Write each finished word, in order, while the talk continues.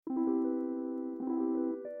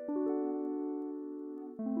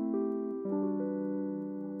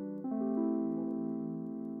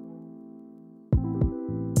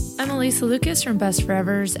Elisa Lucas from Best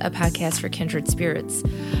Forevers, a podcast for kindred spirits.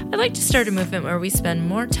 I'd like to start a movement where we spend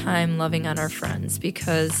more time loving on our friends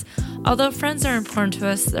because although friends are important to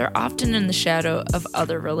us, they're often in the shadow of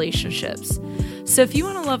other relationships. So if you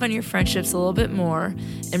want to love on your friendships a little bit more,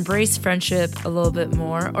 embrace friendship a little bit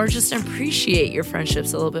more, or just appreciate your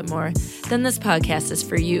friendships a little bit more, then this podcast is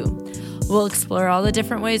for you. We'll explore all the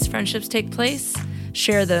different ways friendships take place,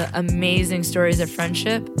 share the amazing stories of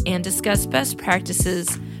friendship, and discuss best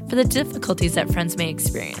practices for the difficulties that friends may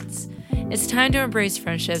experience. It's time to embrace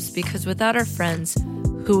friendships because without our friends,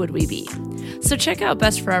 who would we be? So check out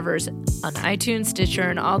Best Forevers on iTunes, Stitcher,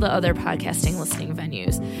 and all the other podcasting listening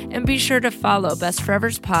venues. And be sure to follow Best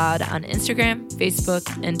Forevers Pod on Instagram, Facebook,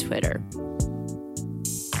 and Twitter.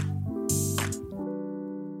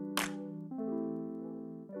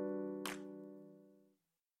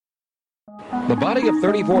 The body of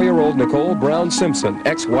 34-year-old Nicole Brown Simpson,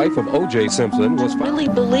 ex-wife of O.J. Simpson, was found. Really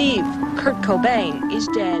believe Kurt Cobain is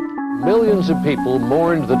dead. Millions of people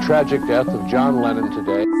mourned the tragic death of John Lennon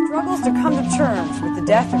today. Struggles to come to terms with the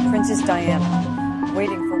death of Princess Diana,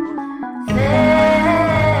 waiting for word.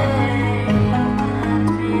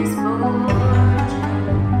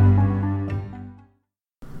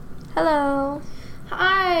 Hello.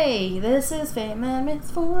 Hi, this is Fame and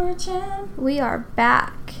Misfortune. We are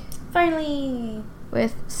back Finally.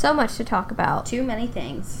 with so much to talk about. Too many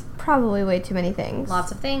things. Probably way too many things.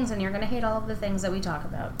 Lots of things, and you're going to hate all of the things that we talk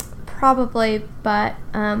about. Probably, but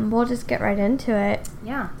we'll just get right into it.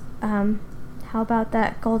 Yeah. How about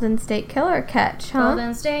that Golden State Killer catch, huh?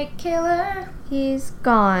 Golden State Killer. He's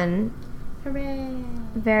gone. Hooray.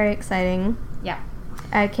 Very exciting. Yeah.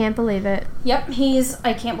 I can't believe it. Yep,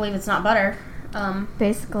 I can't believe it's not butter.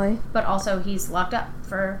 Basically. But also he's locked up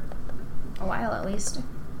for a while at least.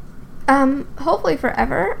 Hopefully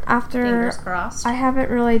forever after. Fingers crossed. I haven't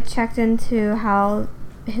really checked into how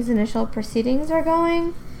his initial proceedings are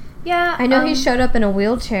going. Yeah. I know he showed up in a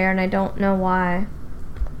wheelchair and I don't know why.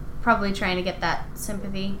 Probably trying to get that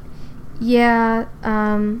sympathy. Yeah,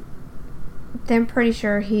 I'm pretty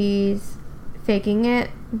sure he's faking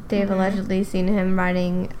it. They've allegedly seen him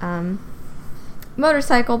riding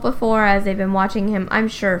motorcycle before as they've been watching him, I'm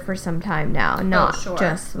sure, for some time now. Not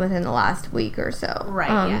just within the last week or so.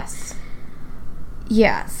 Right, yes.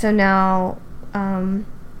 Yeah, so now,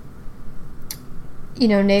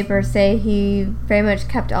 neighbors say he very much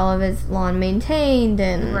kept all of his lawn maintained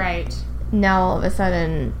and right. Now all of a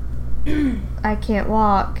sudden I can't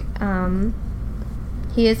walk.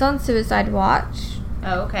 He is on suicide watch.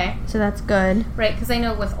 Oh, okay. So that's good. Right, because I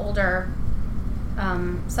know with older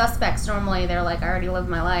suspects, normally they're like, I already lived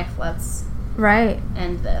my life, let's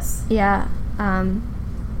end this. Yeah.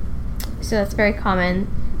 So that's very common.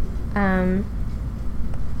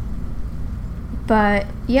 But,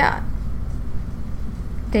 yeah.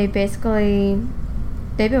 They've been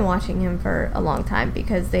watching him for a long time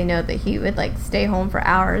because they know that he would, stay home for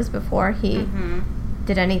hours before he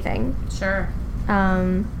did anything. Sure.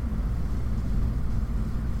 Well,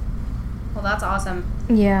 that's awesome.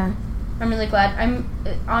 Yeah. I'm really glad.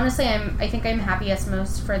 I think I'm happiest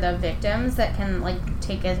most for the victims that can,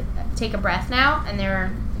 take a breath now, and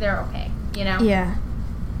they're okay, you know? Yeah.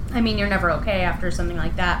 I mean, you're never okay after something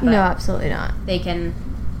like that. But no, absolutely not. They can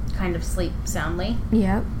kind of sleep soundly.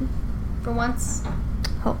 Yep. For once.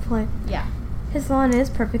 Hopefully. Yeah. His lawn is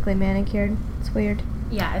perfectly manicured. It's weird.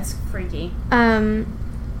 Yeah, it's freaky.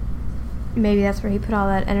 Maybe that's where he put all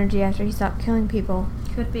that energy after he stopped killing people.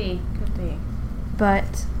 Could be.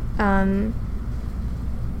 But, I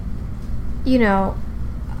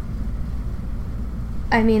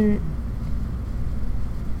mean,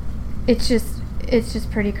 it's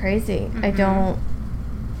just pretty crazy. Mm-hmm.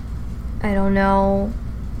 I don't know.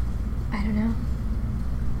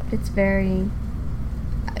 It's very,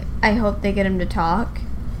 I hope they get him to talk.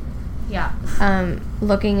 Yeah.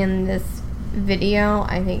 Looking in this video,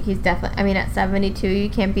 I think he's definitely, at 72, you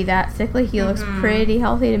can't be that sickly. He looks pretty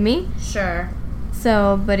healthy to me. Sure.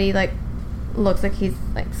 So, but he, looks like he's,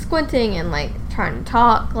 squinting and, trying to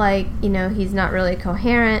talk. He's not really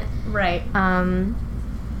coherent. Right.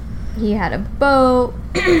 He had a boat.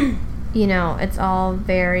 It's all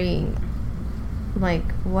very,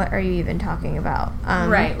 what are you even talking about?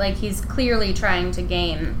 Right. He's clearly trying to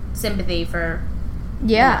gain sympathy for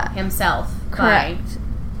himself. Correct.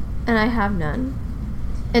 And I have none.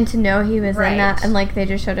 And to know he was in that, and they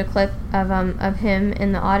just showed a clip of him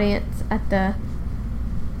in the audience at the...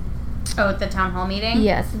 Oh, at the town hall meeting?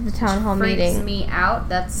 Yes, at the town hall meeting. Freaks me out.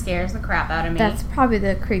 That scares the crap out of me. That's probably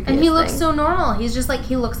the creepiest thing. And he looks so normal. He's just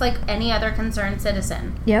he looks like any other concerned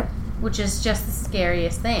citizen. Yep. Which is just the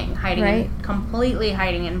scariest thing. Completely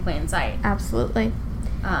hiding in plain sight. Absolutely.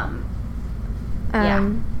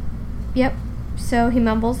 Yep. So he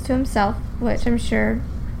mumbles to himself, which I'm sure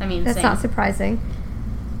that's same. not surprising.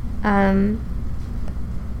 I've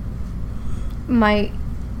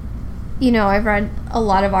read a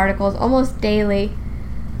lot of articles almost daily.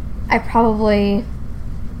 I probably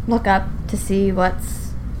look up to see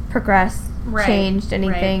what's progressed, changed,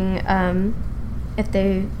 anything.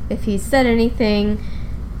 If he's said anything.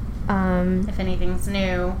 If anything's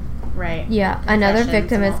new, right? Yeah, another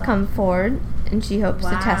victim has come forward, and she hopes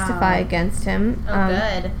to testify against him. Oh,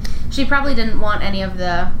 good. She probably didn't want any of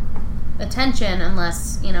the attention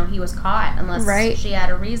unless, he was caught, unless she had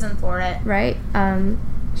a reason for it. Right.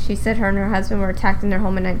 She said her and her husband were attacked in their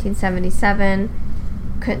home in 1977.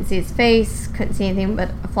 Couldn't see his face, couldn't see anything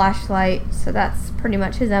but a flashlight, so that's pretty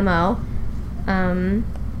much his MO.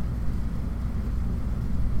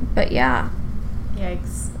 But yeah.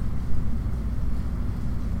 Yikes.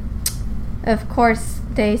 Of course,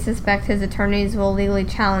 they suspect his attorneys will legally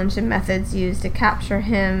challenge the methods used to capture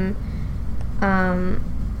him.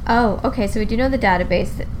 Okay, so we do know the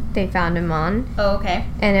database that they found him on. Oh, okay.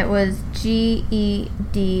 And it was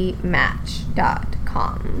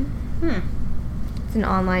GEDmatch.com. It's an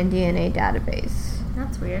online DNA database.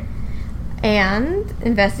 That's weird. And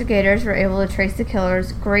investigators were able to trace the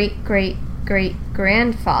killer's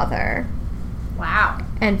great-great-great-grandfather. Wow.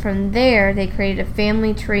 And from there, they created a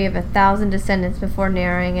family tree of 1,000 descendants before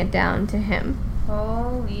narrowing it down to him.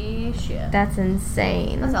 Holy shit. That's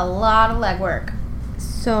insane. That's a lot of legwork.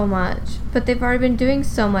 So much. But they've already been doing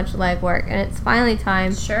so much legwork, and it's finally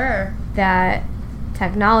time that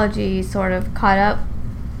technology sort of caught up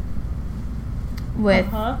with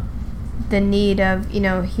the need of,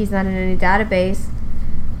 he's not in any database,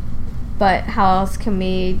 but how else can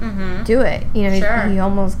we do it? He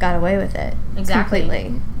almost got away with it. Exactly.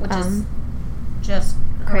 Completely. Which is just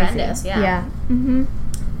crazy. Horrendous, yeah. Yeah. Mm-hmm.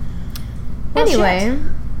 Well, anyway,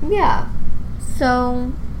 yeah.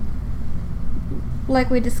 So,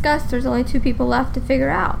 like we discussed, there's only 2 people left to figure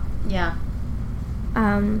out. Yeah.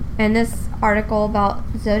 And this article about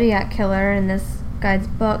Zodiac Killer in this guy's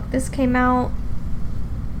book, this came out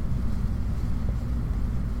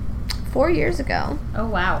 4 years ago. Oh,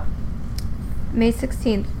 wow. May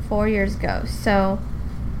 16th, 4 years ago. So,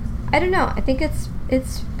 I don't know. I think it's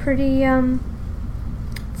pretty,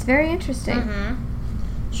 it's very interesting. Mm-hmm.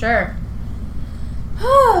 Sure.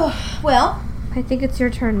 Well, I think it's your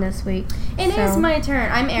turn this week. It is my turn.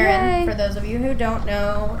 I'm Erin, Yay. for those of you who don't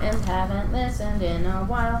know and haven't listened in a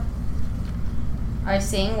while. I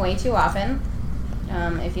sing way too often.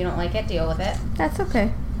 If you don't like it, deal with it. That's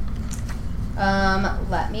okay.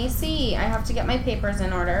 Let me see. I have to get my papers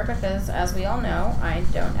in order because, as we all know, I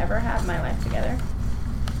don't ever have my life together.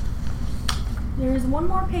 There's one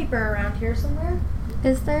more paper around here somewhere.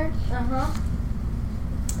 Is there? Uh-huh.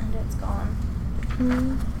 And it's gone.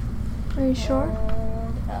 Are you sure?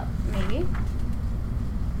 Hold up. Maybe.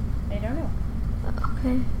 I don't know.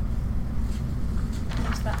 Okay.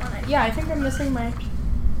 Where's that one? Yeah, I think I'm missing my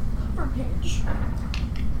cover page.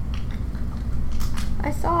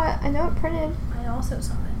 I saw it. I know it printed. I also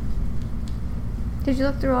saw it. Did you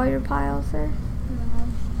look through all your piles there?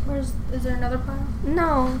 No. Is there another pile?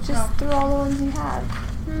 No, just through all the ones you have.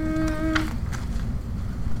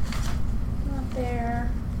 Not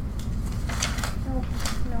there. Nope.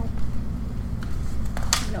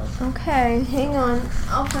 Okay, hang on.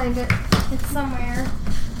 I'll find it. It's somewhere.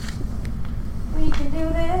 We can do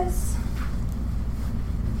this.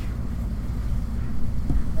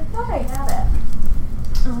 I thought I had it.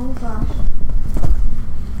 Oh gosh.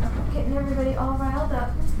 I'm getting everybody all riled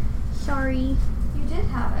up. Sorry. You did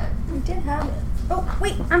have it. I did have it. Oh,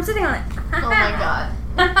 wait, I'm sitting on it. Oh my god.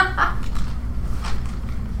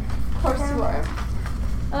 Of course you are.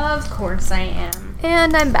 Of course I am.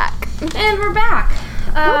 And I'm back. And we're back.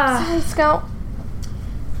 Sorry, Scout.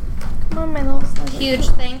 Come on, my little slugger. Huge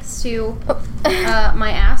thanks to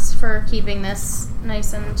my ass for keeping this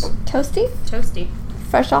nice and toasty.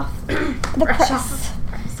 Fresh off the press.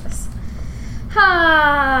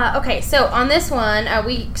 Okay, so on this one,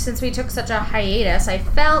 since we took such a hiatus, I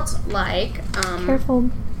felt like careful.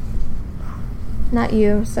 Not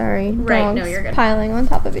you, sorry. Right, Dogs no, you're good. Piling on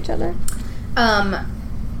top of each other. I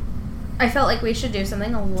felt like we should do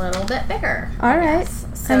something a little bit bigger. All right,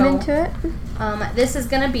 So, I'm into it. This is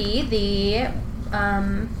going to be the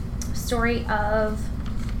story of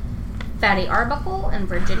Fatty Arbuckle and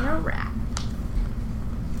Virginia Rapp.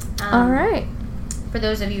 All right. For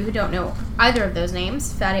those of you who don't know either of those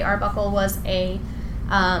names, Fatty Arbuckle was a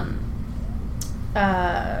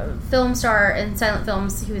film star in silent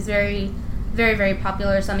films. He was very, very, very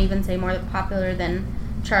popular. Some even say more popular than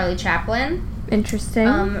Charlie Chaplin. Interesting.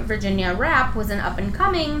 Virginia Rapp was an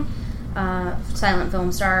up-and-coming silent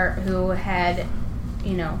film star who had,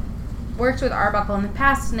 worked with Arbuckle in the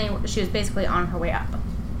past, and she was basically on her way up.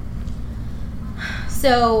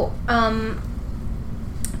 So,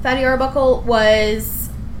 Fatty Arbuckle was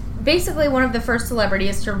basically one of the first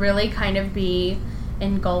celebrities to really kind of be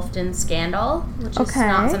engulfed in scandal, which is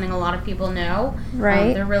not something a lot of people know.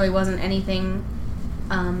 Right. There really wasn't anything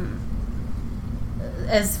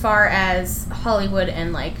as far as Hollywood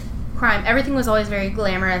and, like, crime. Everything was always very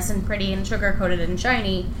glamorous and pretty and sugar-coated and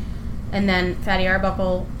shiny. And then Fatty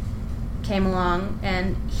Arbuckle came along,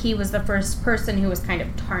 and he was the first person who was kind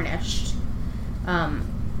of tarnished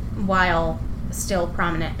while still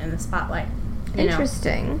prominent in the spotlight.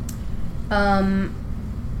 Interesting.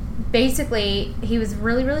 Basically, he was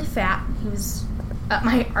really, really fat. He was,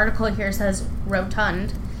 my article here says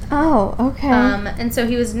rotund. Oh, okay. And so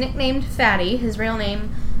he was nicknamed Fatty. His real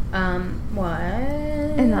name was...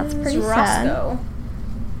 And that's pretty Roscoe. sad.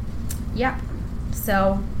 Yeah.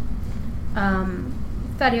 So,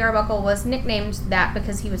 Fatty Arbuckle was nicknamed that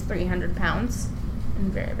because he was 300 pounds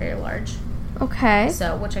and very, very large. Okay.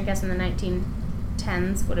 So, which I guess in the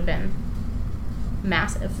 1910s would have been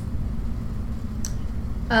massive.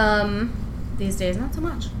 These days, not so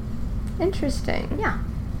much. Interesting. Yeah.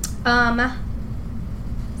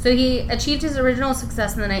 So he achieved his original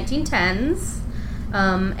success in the 1910s,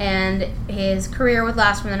 and his career would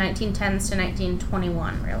last from the 1910s to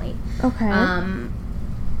 1921, really. Okay.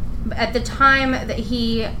 At the time that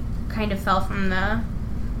he kind of fell from the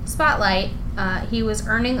spotlight, he was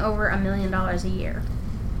earning over $1 million a year.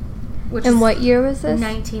 Which And is what year was this?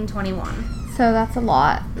 1921. So that's a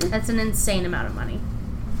lot. That's an insane amount of money.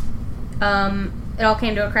 It all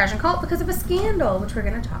came to a crashing halt because of a scandal, which we're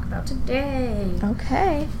going to talk about today.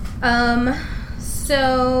 Okay.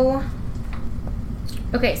 So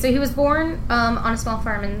he was born on a small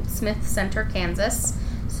farm in Smith Center, Kansas,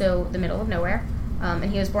 so the middle of nowhere.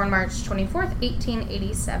 And he was born March 24th,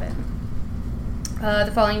 1887.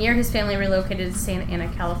 The following year, his family relocated to Santa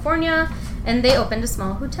Ana, California, and they opened a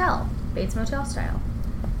small hotel, Bates Motel style.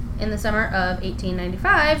 In the summer of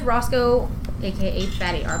 1895, Roscoe, a.k.a.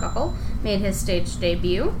 Fatty Arbuckle, made his stage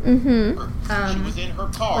debut. Mm-hmm. She was in her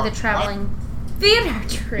car. With a traveling theater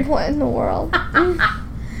troupe. What in the world?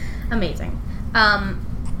 Amazing.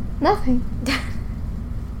 Nothing.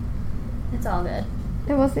 It's all good.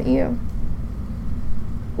 It wasn't you.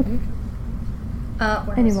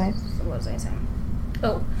 Anyway. What was I saying?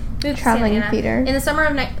 Oh, moved to Traveling Santa Ana. theater. In the summer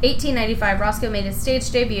of 1895, Roscoe made his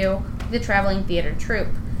stage debut with the traveling theater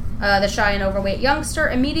troupe. The shy and overweight youngster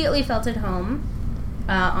immediately felt at home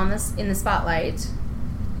in the spotlight.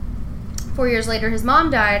 4 years later, his mom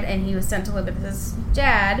died, and he was sent to live with his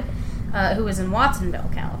dad, who was in Watsonville,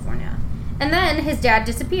 California. And then his dad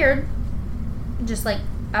disappeared, just like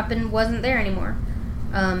up and wasn't there anymore.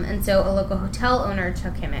 And so a local hotel owner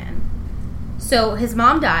took him in. So his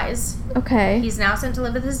mom dies. Okay. He's now sent to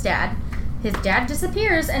live with his dad. His dad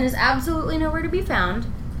disappears and is absolutely nowhere to be found.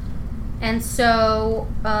 And so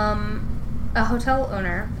a hotel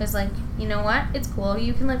owner is like, you know what? It's cool.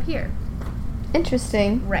 You can live here.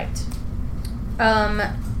 Interesting. Right.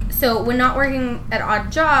 So when not working at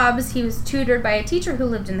odd jobs, he was tutored by a teacher who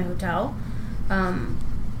lived in the hotel.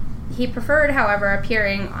 He preferred, however,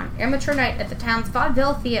 appearing on amateur night at the town's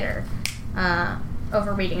vaudeville theater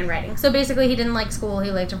over reading and writing. So basically, he didn't like school.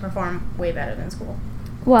 He liked to perform way better than school.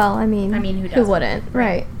 Well, I mean who doesn't? wouldn't?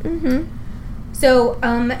 Right. Mm-hmm. So,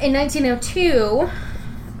 in 1902,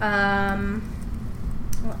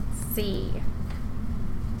 let's see.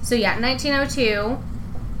 So, yeah, 1902,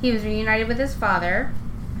 he was reunited with his father,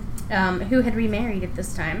 who had remarried at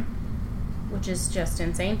this time, which is just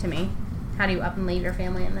insane to me. How do you up and leave your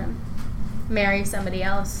family and then marry somebody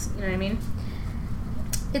else? You know what I mean?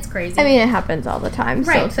 It's crazy. I mean, it happens all the time.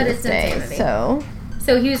 Right, so but it's insanity.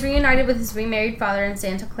 So he was reunited with his remarried father in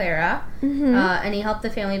Santa Clara, and he helped the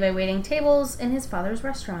family by waiting tables in his father's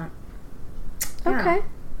restaurant. Yeah.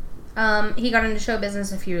 Okay. He got into show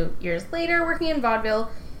business a few years later, working in vaudeville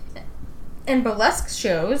and burlesque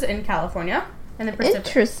shows in California and the Pacific.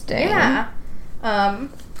 Interesting. Yeah.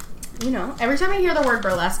 Every time I hear the word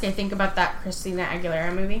burlesque, I think about that Christina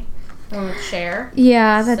Aguilera movie, the one with Cher.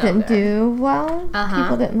 Yeah, that So didn't good. do well. Uh-huh.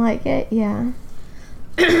 People didn't like it. Yeah.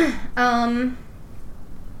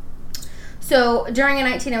 So, during a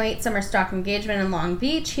 1908 summer stock engagement in Long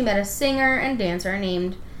Beach, he met a singer and dancer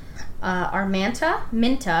named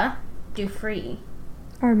Minta Dufresne.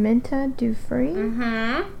 Arminta Dufresne?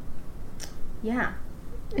 Mm-hmm. Yeah.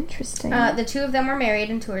 Interesting. The two of them were married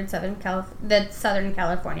and toured the Southern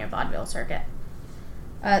California vaudeville circuit.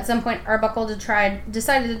 At some point, Arbuckle decided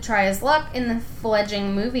to try his luck in the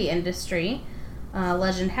fledgling movie industry.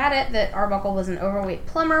 Legend had it that Arbuckle was an overweight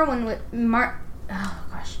plumber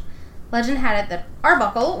Legend had it that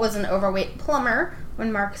Arbuckle was an overweight plumber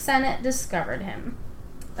when Mark Sennett discovered him.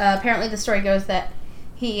 Apparently, the story goes that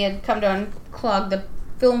he had come to unclog the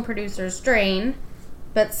film producer's drain,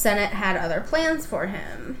 but Sennett had other plans for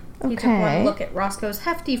him. He took one look at Roscoe's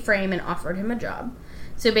hefty frame and offered him a job.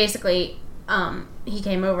 So basically, he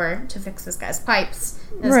came over to fix this guy's pipes.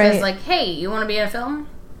 This guy's like, hey, you want to be in a film?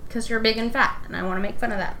 Because you're big and fat, and I want to make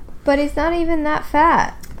fun of that. But he's not even that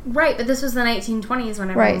fat. Right, but this was the 1920s when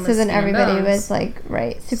everyone was so then everybody bones. was like,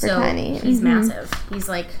 super tiny. He's massive. He's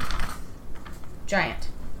like giant.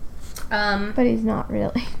 But he's not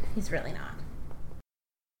really. He's really not.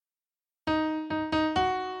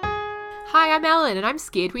 Hi, I'm Ellen, and I'm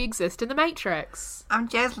scared we exist in the Matrix. I'm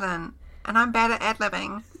Jaslyn, and I'm bad at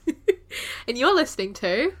ad-libbing. And you're listening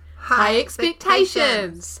to High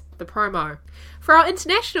Expectations, the promo. For our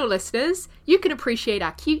international listeners, you can appreciate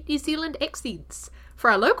our cute New Zealand accents. For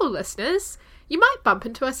our local listeners, you might bump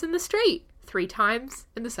into us in the street 3 times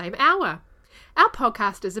in the same hour. Our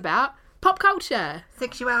podcast is about pop culture,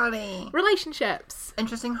 sexuality, relationships,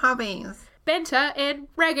 interesting hobbies, banter, and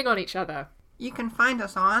ragging on each other. You can find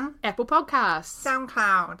us on Apple Podcasts,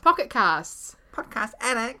 SoundCloud, Pocket Casts, Podcast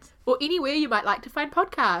Addict, or anywhere you might like to find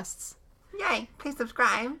podcasts. Yay, please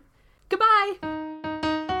subscribe. Goodbye.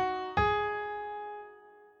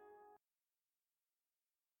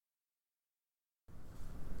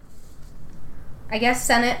 I guess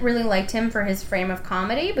Sennett really liked him for his frame of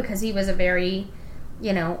comedy because he was a very,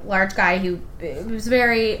 large guy who was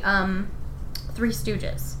very Three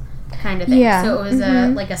Stooges kind of thing. Yeah. So it was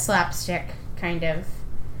a slapstick kind of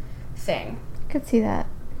thing. I could see that.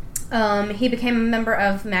 He became a member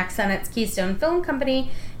of Mack Sennett's Keystone Film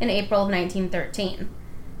Company in April of 1913.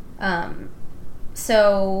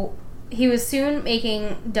 So he was soon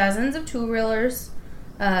making dozens of two-reelers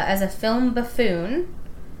as a film buffoon.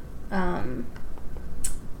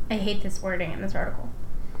 I hate this wording in this article.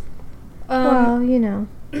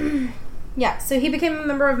 Yeah, so he became a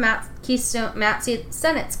member of Matt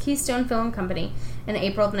Sennett's Keystone Film Company in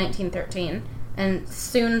April of 1913 and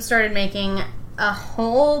soon started making a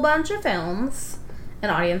whole bunch of films,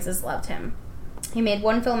 and audiences loved him. He made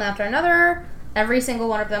one film after another. Every single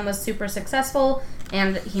one of them was super successful,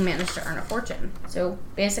 and he managed to earn a fortune. So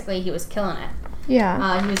basically, he was killing it.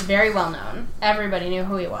 Yeah. He was very well known. Everybody knew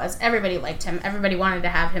who he was. Everybody liked him. Everybody wanted to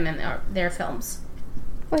have him in their films.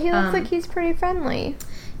 Well, he looks like he's pretty friendly.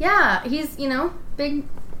 Yeah, he's, big,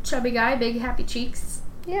 chubby guy, big, happy cheeks.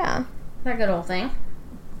 Yeah. That good old thing.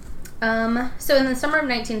 So in the summer of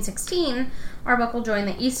 1916, Arbuckle joined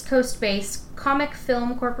the East Coast-based Comic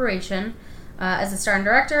Film Corporation as a star and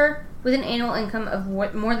director with an annual income of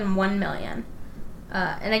more than $1 million.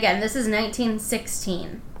 And again, this is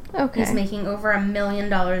 1916. Okay. He's making over $1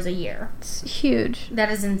 million a year. It's huge.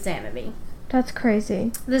 That is insanity. That's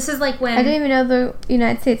crazy. This is like when... I didn't even know the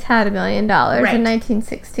United States had $1 million in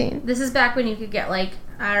 1916. This is back when you could get, a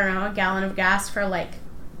gallon of gas for,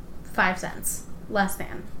 5 cents. Less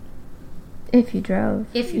than. If you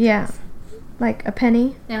drove. drove. Like a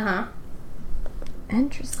penny? Uh-huh.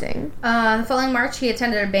 Interesting. The following March, he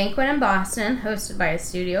attended a banquet in Boston, hosted by his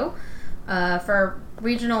studio, for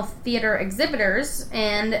regional theater exhibitors,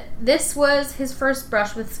 and this was his first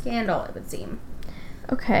brush with scandal, it would seem.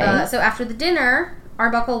 Okay. So after the dinner,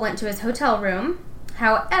 Arbuckle went to his hotel room.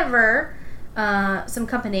 However, some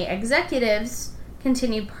company executives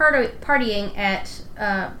continued partying at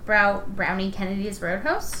Brownie Kennedy's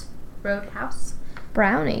Roadhouse.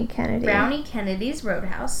 Brownie Kennedy's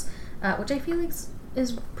Roadhouse, which I feel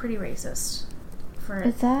is pretty racist.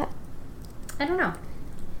 Is that? I don't know.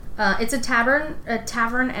 It's a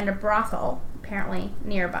tavern and a brothel, apparently,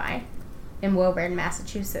 nearby in Woburn,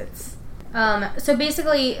 Massachusetts. So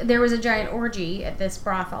basically, there was a giant orgy at this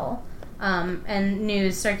brothel, and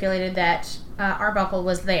news circulated that Arbuckle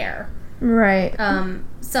was there. Right.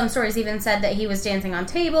 Some stories even said that he was dancing on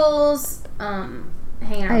tables,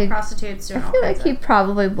 hanging out with prostitutes, doing all I feel kinds like he of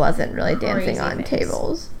probably wasn't really dancing on things.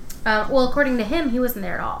 tables. Well, according to him, he wasn't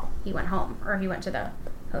there at all. He went home, or he went to the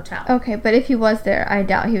hotel. Okay, but if he was there, I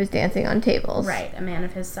doubt he was dancing on tables. Right, a man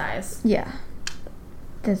of his size. Yeah.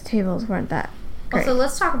 Those tables weren't that great. Also,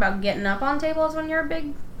 let's talk about getting up on tables when you're a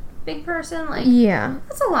big person. Yeah.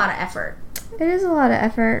 That's a lot of effort. It is a lot of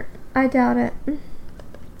effort. I doubt it.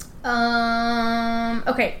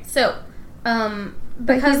 Okay, so,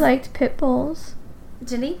 but he liked pit bulls.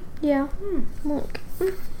 Did he? Yeah. Look.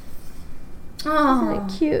 Oh. Isn't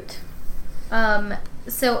it cute?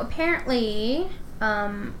 So apparently,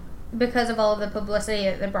 because of all of the publicity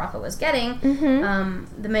that the brothel was getting,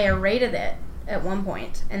 the mayor raided it at one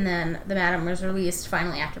point, and then the madam was released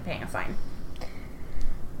finally after paying a fine.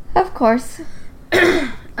 Of course.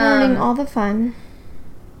 Ruining all the fun.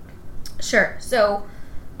 Sure. So,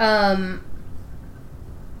 the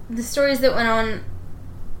stories that went on,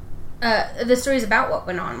 the stories about what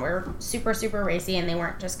went on were super, super racy, and they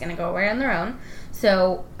weren't just going to go away on their own.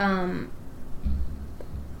 So,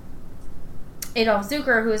 Adolf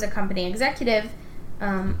Zucker, who is a company executive,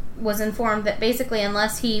 was informed that basically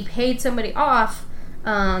unless he paid somebody off,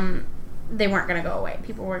 they weren't going to go away.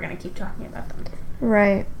 People were going to keep talking about them.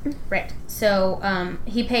 Right. Right. So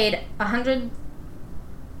he paid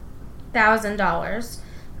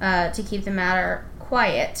 $100,000 to keep the matter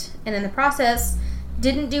quiet, and in the process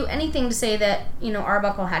didn't do anything to say that,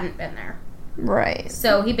 Arbuckle hadn't been there. Right.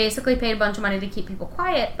 So he basically paid a bunch of money to keep people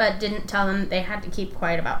quiet, but didn't tell them they had to keep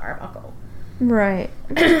quiet about Arbuckle. Right.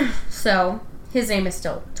 So his name is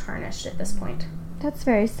still tarnished at this point. That's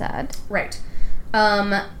very sad. Right.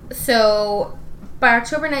 So by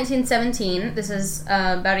October 1917, this is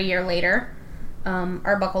about a year later,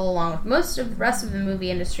 Arbuckle, along with most of the rest of the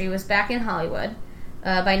movie industry, was back in Hollywood.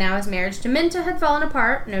 By now his marriage to Minta had fallen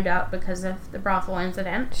apart, no doubt because of the brothel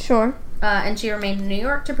incident. Sure. And she remained in New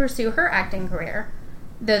York to pursue her acting career.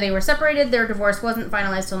 Though they were separated, their divorce wasn't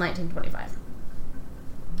finalized till 1925.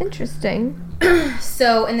 Interesting.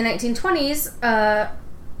 So in the 1920s,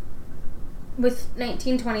 with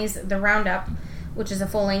 1920s The Roundup, which is a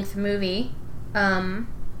full-length movie, in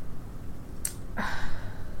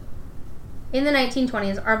the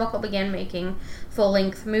 1920s, Arbuckle began making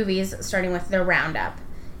full-length movies, starting with The Roundup.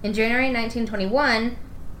 In January 1921,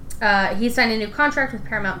 he signed a new contract with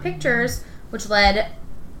Paramount Pictures, which led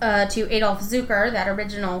to Adolf Zucker, that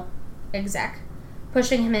original exec,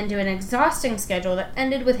 pushing him into an exhausting schedule that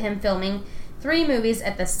ended with him filming 3 movies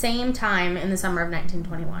at the same time in the summer of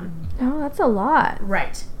 1921. Oh, that's a lot.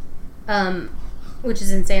 Right. Which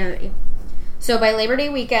is insanity. So by Labor Day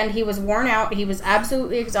weekend, he was worn out, he was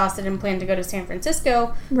absolutely exhausted, and planned to go to San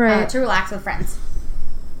Francisco to relax with friends.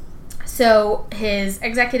 So his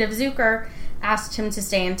executive Zucker asked him to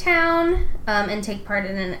stay in town and take part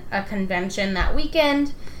in a convention that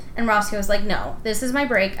weekend, and Roscoe was like, no, this is my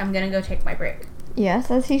break, I'm going to go take my break.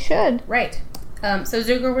 Yes, as he should. Right. So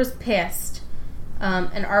Zucker was pissed,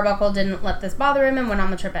 and Arbuckle didn't let this bother him and went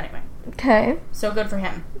on the trip anyway. Okay. So good for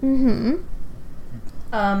him. Mm-hmm.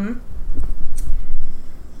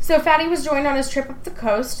 So Fatty was joined on his trip up the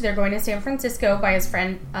coast. They're going to San Francisco by his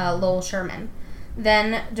friend Lowell Sherman.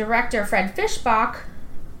 Then director Fred Fishbach,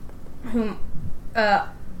 whom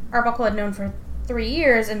Arbuckle had known for 3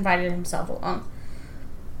 years, invited himself along.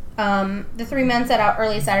 The 3 men set out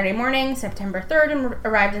early Saturday morning, September 3rd, and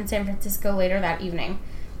arrived in San Francisco later that evening.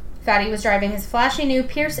 Fatty was driving his flashy new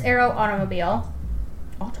Pierce Arrow automobile.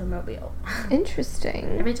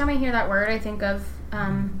 Interesting. Every time I hear that word, I think of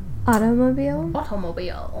automobile.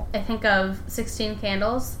 I think of 16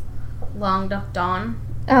 Candles, Long Duck Dawn.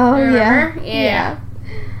 Oh, remember? Yeah.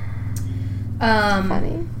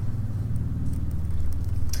 Funny.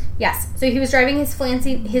 Yes. So he was driving his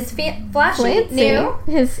flashy new.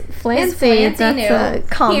 His flancy. That's a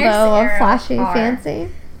combo of flashy car, fancy.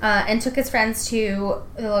 And took his friends to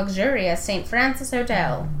the luxurious St. Francis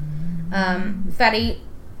Hotel. Fatty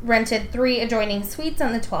rented 3 adjoining suites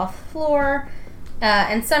on the 12th floor.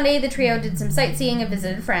 And Sunday, the trio did some sightseeing and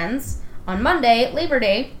visited friends. On Monday, Labor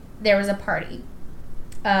Day, there was a party.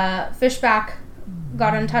 Fishbach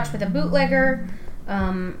got in touch with a bootlegger,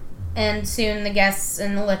 and soon the guests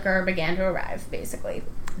and the liquor began to arrive, basically.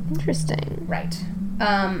 Interesting. Right.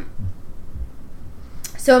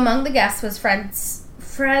 So among the guests was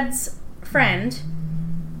Fred's friend,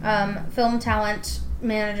 film talent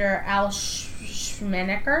manager Al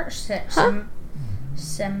Semnecker.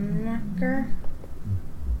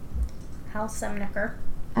 Hal Semnecker.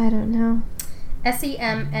 I don't know.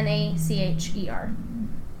 Semnacher.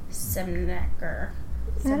 Semnecker.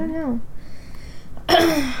 I don't know.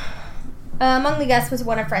 Among the guests was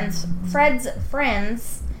one of Fred's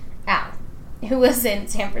friends, Al, who was in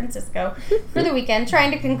San Francisco for the weekend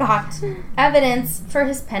trying to concoct evidence for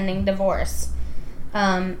his pending divorce.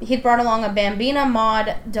 He'd brought along a Bambina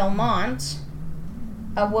Maud Delmont,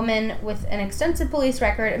 a woman with an extensive police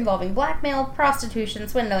record involving blackmail, prostitution,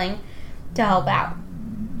 swindling, to help out.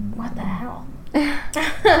 What the hell?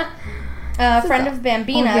 A friend of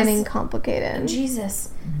Bambina's... All getting complicated.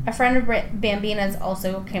 Jesus. A friend of Bambina's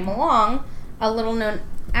also came along, a little-known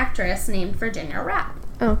actress named Virginia Rapp.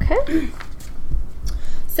 Okay.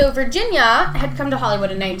 So Virginia had come to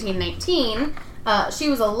Hollywood in 1919. She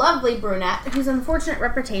was a lovely brunette whose unfortunate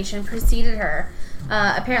reputation preceded her.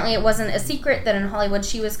 Apparently it wasn't a secret that in Hollywood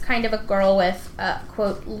she was kind of a girl with,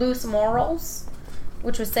 quote, loose morals,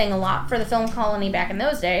 which was saying a lot for the film colony back in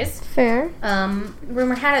those days. Fair.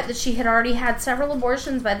 Rumor had it that she had already had several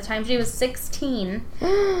abortions by the time she was 16.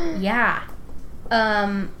 Yeah.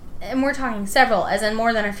 And we're talking several, as in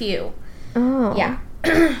more than a few. Oh. Yeah.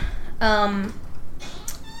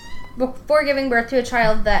 Before giving birth to a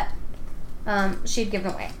child that she'd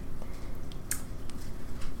given away.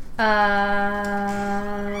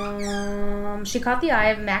 She caught the eye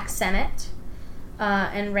of Max Sennett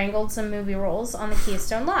and wrangled some movie roles on the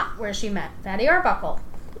Keystone lot, where she met Fatty Arbuckle.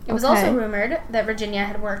 It was also rumored that Virginia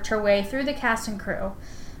had worked her way through the cast and crew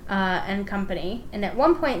and company, and at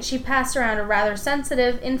one point she passed around a rather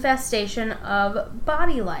sensitive infestation of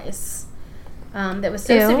body lice that was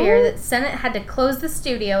so severe that Sennett had to close the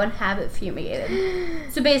studio and have it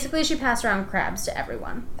fumigated. So basically she passed around crabs to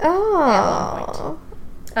everyone at one point.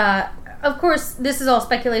 Of course, this is all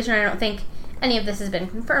speculation. I don't think any of this has been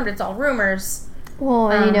confirmed. It's all rumors.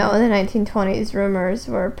 Well, and in the 1920s, rumors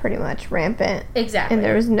were pretty much rampant. Exactly. And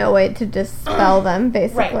there was no way to dispel them,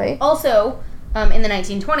 basically. Right. Also, in the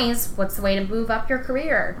 1920s, what's the way to move up your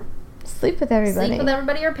career? Sleep with everybody. Sleep with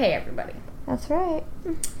everybody or pay everybody. That's right.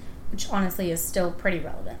 Which honestly is still pretty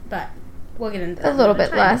relevant, but we'll get into that a little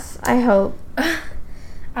bit less, I hope.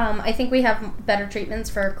 I think we have better treatments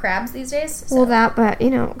for crabs these days. So. Well, but,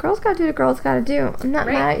 girls gotta do what girls gotta do. I'm not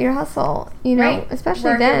mad at your hustle,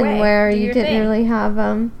 especially then where you didn't really have,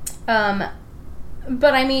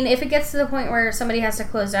 But, I mean, if it gets to the point where somebody has to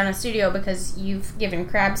close down a studio because you've given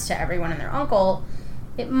crabs to everyone and their uncle,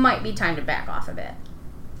 it might be time to back off a bit.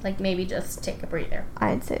 Like, maybe just take a breather.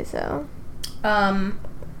 I'd say so.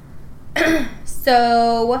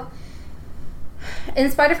 So, in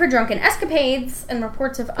spite of her drunken escapades and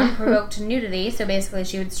reports of unprovoked nudity, so basically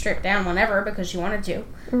she would strip down whenever because she wanted to.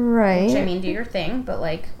 Right. Which, I mean, do your thing, but,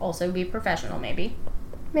 also be professional, maybe.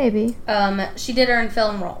 Maybe. She did earn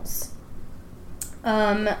film roles.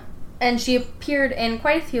 And she appeared in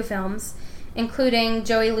quite a few films, including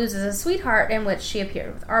Joey Loses a Sweetheart, in which she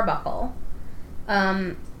appeared with Arbuckle.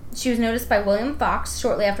 She was noticed by William Fox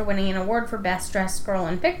shortly after winning an award for Best Dressed Girl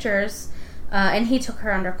in Pictures, and he took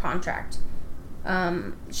her under contract.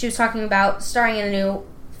 She was talking about starring in a new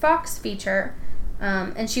Fox feature,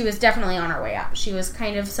 and she was definitely on her way up. She was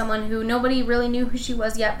kind of someone who nobody really knew who she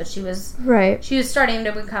was yet, but she was starting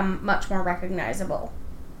to become much more recognizable.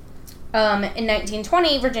 In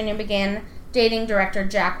 1920, Virginia began dating director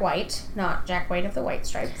Jack White, not Jack White of the White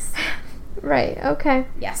Stripes. Right, okay.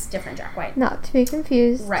 Yes, different Jack White. Not to be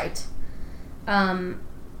confused. Right.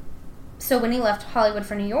 So when he left Hollywood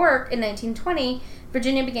for New York in 1920,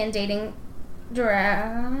 Virginia began dating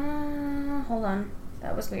hold on.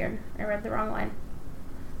 That was weird. I read the wrong line.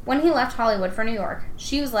 When he left Hollywood for New York,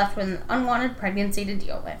 she was left with an unwanted pregnancy to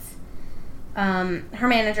deal with. Her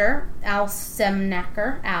manager, Al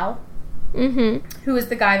Semnacker, who was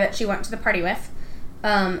the guy that she went to the party with,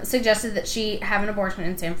 suggested that she have an abortion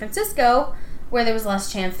in San Francisco, where there was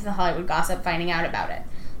less chance of the Hollywood gossip finding out about it.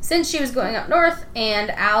 Since she was going up north, and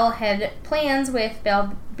Al had plans with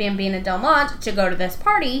Bambina Del Monte to go to this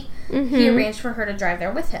party, he arranged for her to drive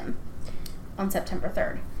there with him on September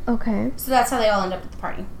 3rd. Okay. So that's how they all end up at the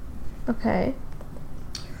party. Okay.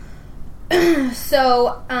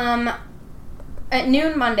 So, at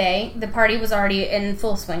noon Monday, the party was already in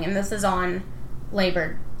full swing, and this is on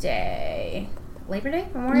Labor Day. Labor Day?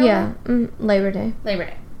 Memorial Day? Labor Day. Labor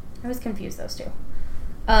Day. I was confused, those two.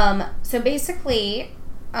 So basically,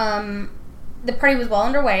 the party was well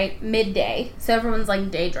underway midday, so everyone's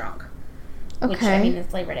day drunk. Okay. Which, I mean,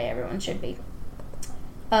 it's Labor Day, everyone should be.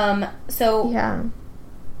 Yeah.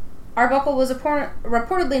 Arbuckle was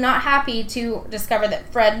reportedly not happy to discover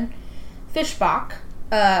that Fred Fischbach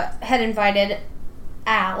had invited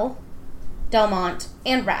Al, Del Monte,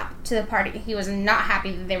 and Rapp to the party. He was not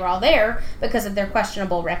happy that they were all there because of their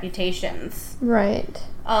questionable reputations. Right.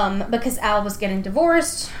 Because Al was getting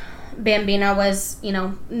divorced. Bambina was,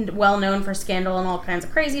 well known for scandal and all kinds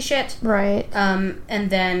of crazy shit. Right. And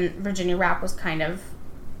then Virginia Rapp was kind of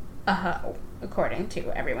a hoe, according to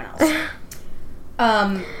everyone else.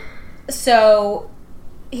 So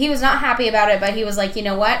he was not happy about it, but he was like, you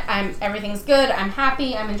know what? Everything's good. I'm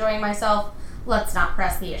happy. I'm enjoying myself. Let's not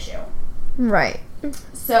press the issue. Right.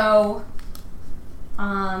 So,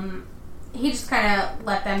 he just kind of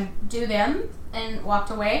let them do them and walked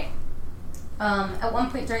away. At one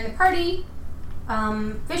point during the party,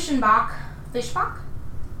 Fischbach?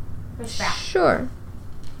 Sure.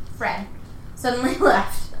 Fred suddenly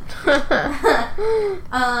left.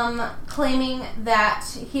 Claiming that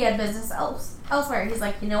he had business elsewhere. He's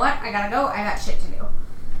like, you know what? I gotta go. I got shit to do.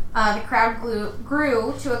 The crowd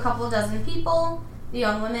grew to a couple dozen people. The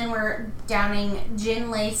young women were downing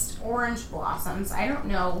gin-laced orange blossoms. I don't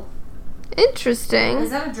know. Interesting.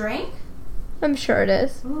 Is that a drink? I'm sure it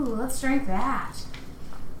is. Ooh, let's drink that.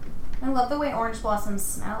 I love the way orange blossoms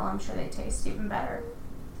smell. I'm sure they taste even better.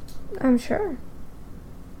 I'm sure.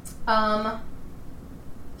 Some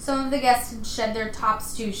of the guests had shed their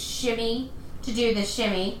tops to do the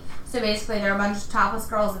shimmy. So basically, they're a bunch of topless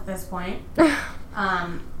girls at this point.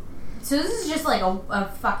 So this is just like a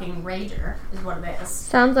fucking rager, is what it is.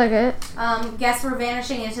 Sounds like it. Guests were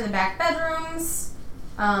vanishing into the back bedrooms.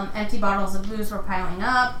 Empty bottles of booze were piling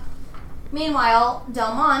up. Meanwhile,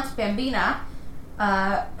 Delmont, Bambina,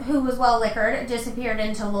 who was well liquored, disappeared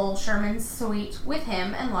into Lowell Sherman's suite with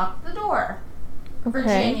him and locked the door. Okay.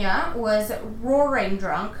 Virginia was roaring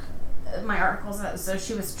drunk. My article says so.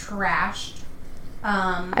 She was trashed.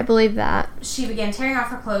 I believe that. She began tearing off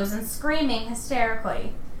her clothes and screaming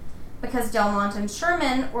hysterically. Because Delmont and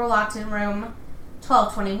Sherman were locked in room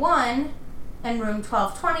 1221 and room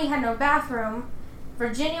 1220 had no bathroom,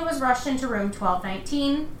 Virginia was rushed into room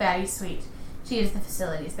 1219, Fatty's suite, to use the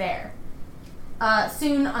facilities there.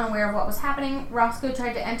 Soon unaware of what was happening, Roscoe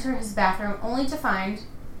tried to enter his bathroom only to find,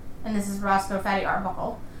 and this is Roscoe Fatty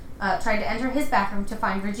Arbuckle, tried to enter his bathroom to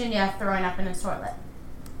find Virginia throwing up in his toilet.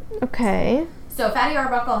 Okay. So Fatty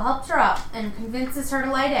Arbuckle helped her up and convinces her to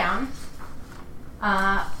lie down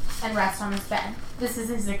and rest on his bed. This is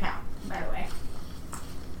his account, by the way.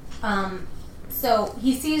 So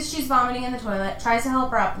he sees she's vomiting in the toilet, tries to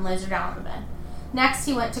help her up, and lays her down on the bed. Next,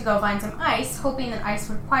 he went to go find some ice, hoping that ice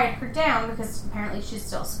would quiet her down because apparently she's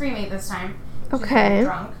still screaming this time. She's Okay.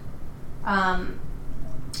 drunk.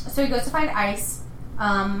 So he goes to find ice,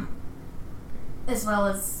 as well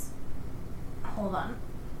as... Hold on.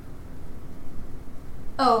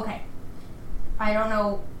 Oh, okay. I don't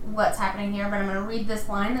know what's happening here, but I'm going to read this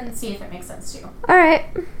line and see if it makes sense to you. All right.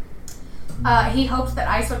 He hoped that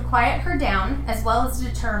ice would quiet her down, as well as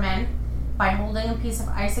determine, by holding a piece of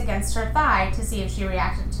ice against her thigh to see if she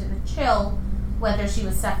reacted to the chill, whether she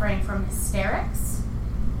was suffering from hysterics.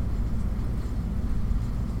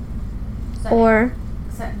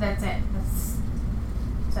 That's it.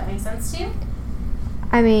 Does that make sense to you?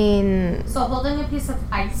 I mean... So holding a piece of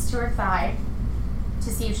ice to her thigh to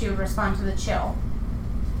see if she would respond to the chill.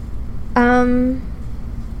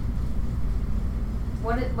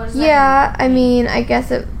 What does that Yeah, mean? I mean, I guess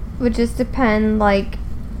it would just depend, like,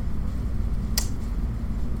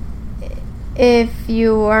 if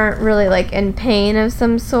you weren't really, like, in pain of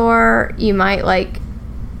some sort, you might, like,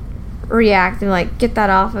 react and, like, get that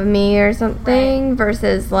off of me or something, Right.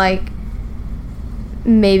 versus, like,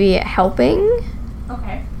 maybe it helping.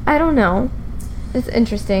 Okay. I don't know. It's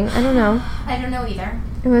interesting. I don't know. I don't know either.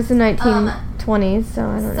 It was the 1920s, so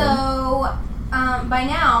I don't know. So, by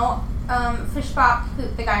now, Fishbach,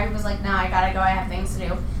 the guy who was like, nah, I gotta go, I have things to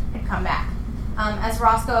do, had come back. As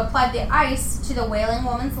Roscoe applied the ice to the wailing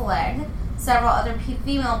woman's leg, several other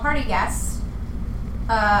female party guests,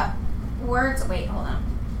 wait, hold on.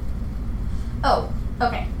 Oh,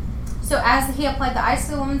 okay. So as he applied the ice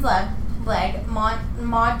to the woman's leg,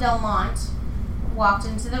 Maud Delmont walked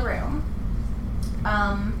into the room.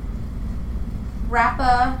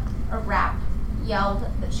 Rapp yelled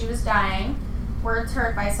that she was dying, words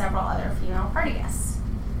heard by several other female party guests.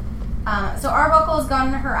 So Arbuckle has gone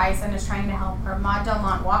into her ice and is trying to help her. Maud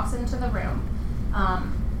Delmont walks into the room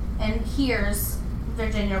and hears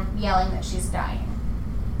Virginia yelling that she's dying.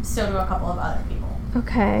 So do a couple of other people.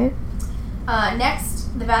 Okay.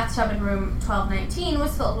 Next, the bathtub in room 1219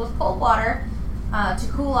 was filled with cold water to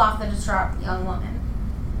cool off the distraught young woman.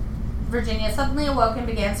 Virginia suddenly awoke and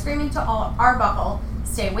began screaming to Arbuckle,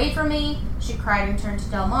 "Stay away from me!" She cried and turned to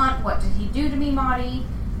Delmont. "What did he do to me, Maudie?"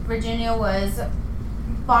 Virginia was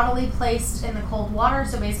bodily placed in the cold water,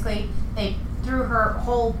 so basically they threw her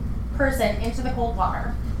whole person into the cold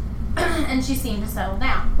water, and she seemed to settle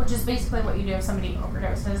down, which is basically what you do if somebody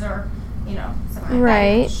overdoses or, something like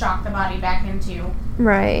that. You shock the body back into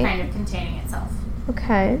kind of containing itself.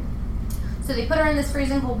 Okay. So they put her in this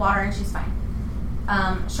freezing cold water and she's fine.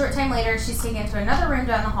 A short time later, she's taken to another room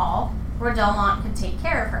down the hall where Delmont could take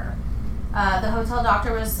care of her. The hotel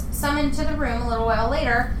doctor was summoned to the room a little while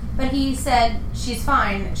later, but he said she's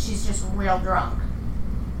fine, she's just real drunk.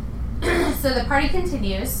 So the party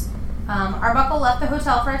continues. Arbuckle left the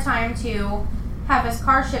hotel for a time to have his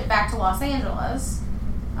car shipped back to Los Angeles,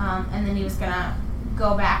 and then he was going to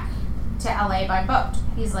go back to LA by boat.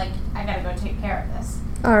 He's like, I gotta go take care of this.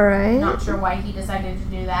 Alright. Not sure why he decided to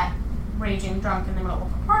do that raging drunk in the middle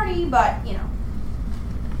of a party, but,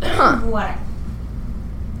 whatever.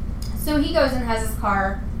 So he goes and has his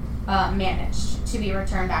car managed to be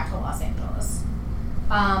returned back to Los Angeles.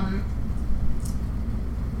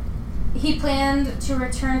 He planned to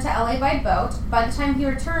return to LA by boat. By the time he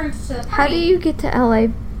returned to the party... How do you get to LA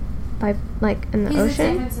by, like, in the he's in ocean?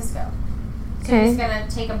 San Francisco. So Okay. he's going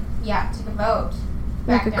to take a boat.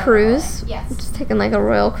 Like back a down to cruise? LA. Yes. Just taking, like, a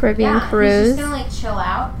Royal Caribbean Yeah, cruise? he's just going to, like, chill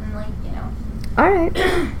out and, like, you know. Alright.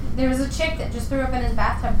 There was a chick that just threw up in his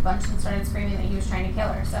bathtub a bunch and started screaming that he was trying to kill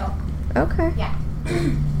her, so... Okay. Yeah.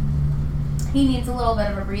 He needs a little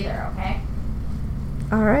bit of a breather, okay?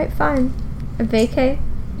 Alright, fine. A vacay?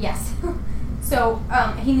 Yes. So,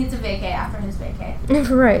 he needs a vacay after his vacay.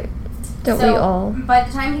 Right. Don't we all? By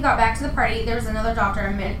the time he got back to the party, there was another doctor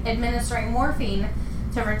administering morphine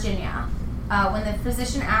to Virginia. When the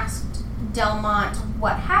physician asked Delmont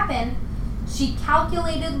what happened, she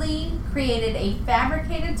calculatedly created a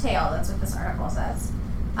fabricated tale, that's what this article says,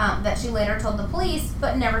 that she later told the police,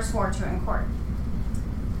 but never swore to in court.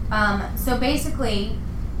 So basically,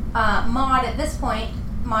 Maud, at this point,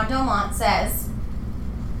 Maud Delmont says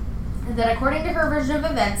that according to her version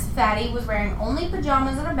of events, Fatty was wearing only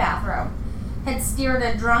pajamas and a bathrobe, had steered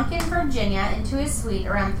a drunken Virginia into his suite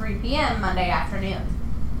around 3 p.m. Monday afternoon.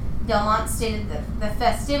 Delmont stated that the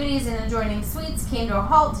festivities in adjoining suites came to a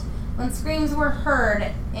halt when screams were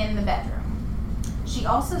heard in the bedroom. She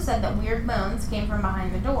also said that weird moans came from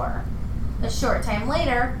behind the door. A short time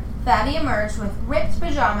later, Fatty emerged with ripped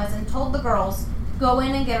pajamas and told the girls, "Go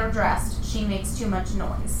in and get her dressed. She makes too much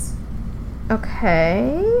noise."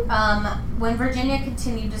 Okay. When Virginia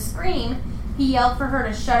continued to scream, he yelled for her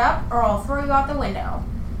to shut up or I'll throw you out the window.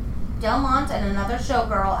 Delmont and another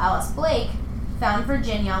showgirl, Alice Blake, found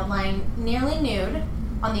Virginia lying nearly nude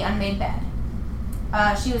on the unmade bed.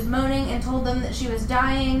 She was moaning and told them that she was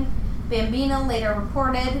dying. Bambino later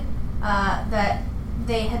reported that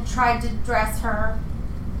they had tried to dress her,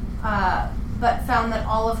 but found that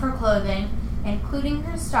all of her clothing, including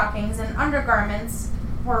her stockings and undergarments,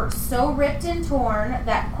 were so ripped and torn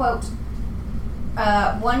that, quote,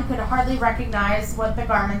 one could hardly recognize what the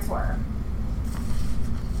garments were.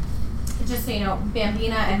 Just so you know,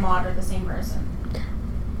 Bambina and Maud are the same person.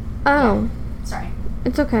 Oh. Yeah. Sorry.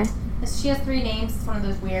 It's okay. She has 3 names. It's one of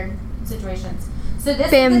those weird situations. So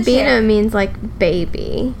this Bambino is the chick. means, like,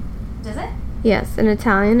 baby. Does it? Yes, in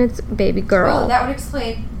Italian it's baby girl. Well, that would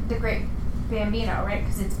explain the great Bambino, right?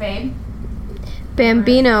 Because it's babe.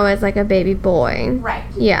 Bambino is like a baby boy. Right.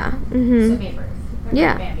 Yeah. Mm-hmm. So Babe Ruth.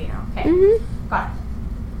 Yeah. Bambino. Okay. Mm-hmm. Got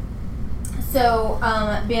it. So,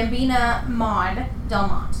 Bambina Maud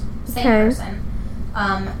Delmont. Same person.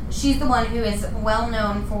 She's the one who is well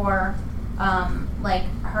known for, like,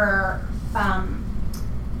 her,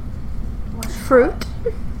 fruit?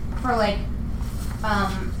 For, like,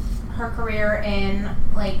 her career in,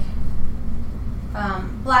 like,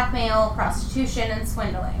 blackmail, prostitution, and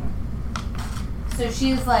swindling. So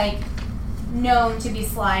she's, like, known to be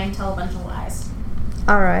sly and tell a bunch of lies.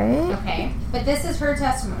 Alright. Okay. But this is her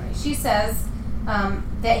testimony. She says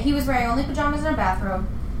that he was wearing only pajamas and a bathrobe.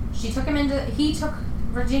 He took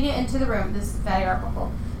Virginia into the room, this is Fatty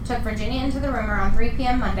Arbuckle, took Virginia into the room around 3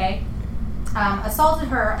 p.m. Monday, assaulted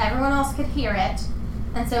her, everyone else could hear it,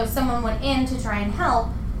 and so someone went in to try and help.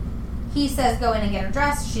 He says, go in and get her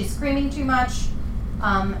dressed, she's screaming too much,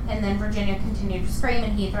 and then Virginia continued to scream,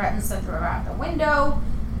 and he threatens to throw her out the window,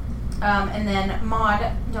 and then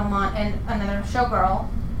Maud Delmont and another showgirl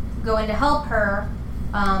go in to help her.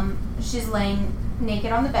 She's laying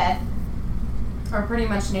naked on the bed, or pretty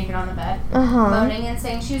much naked on the bed, moaning and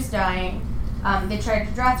saying she was dying. They tried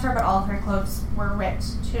to dress her, but all of her clothes were ripped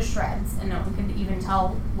to shreds, and no one could even tell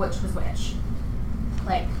which was which.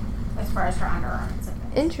 Like, as far as her underarms and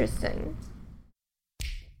things. Interesting.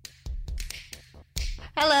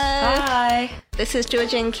 Hello! Hi! This is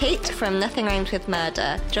Georgia and Kate from Nothing Rhymes with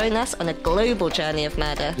Murder. Join us on a global journey of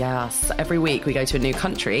murder. Yes, every week we go to a new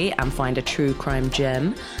country and find a true crime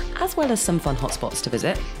gem, as well as some fun hotspots to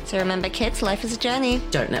visit. So remember, kids, life is a journey.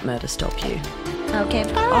 Don't let murder stop you. Okay,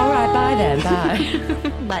 bye! Alright, bye then,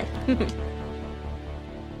 bye. Bye.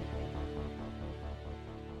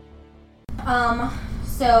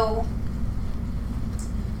 So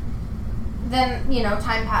then,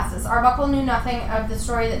 time passes. Arbuckle knew nothing of the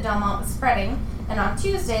story that Delmont was spreading, and on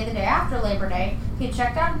Tuesday, the day after Labor Day, he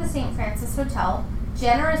checked out of the St. Francis Hotel,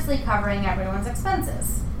 generously covering everyone's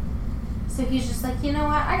expenses. So he's just like, you know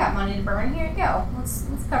what? I got money to burn. Here you go. Let's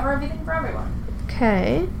cover everything for everyone.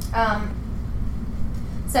 Okay.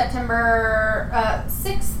 September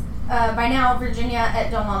 6th, by now, Virginia,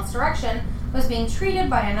 at Delmont's direction, was being treated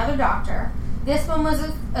by another doctor. This one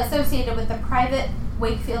was associated with the private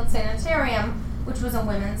Wakefield Sanitarium, which was a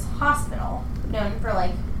women's hospital known for,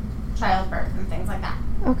 like, childbirth and things like that.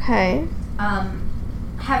 Okay.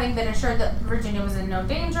 Having been assured that Virginia was in no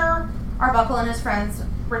danger, Arbuckle and his friends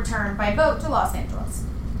returned by boat to Los Angeles.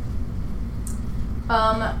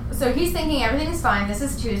 So he's thinking everything's fine. This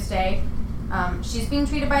is Tuesday. She's being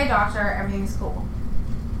treated by a doctor. Everything's cool.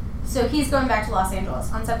 So he's going back to Los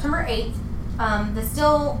Angeles. On September 8th, the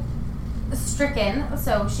still stricken,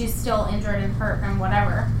 so she's still injured and hurt and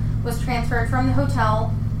whatever, was transferred from the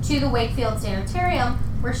hotel to the Wakefield Sanitarium,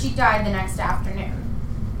 where she died the next afternoon.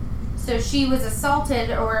 So she was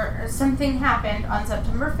assaulted, or something happened on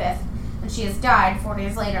September 5th, and she has died 4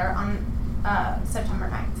 days later on September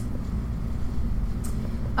 9th.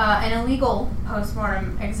 An illegal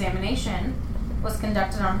postmortem examination was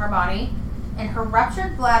conducted on her body, and her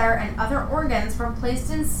ruptured bladder and other organs were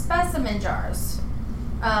placed in specimen jars,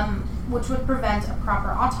 which would prevent a proper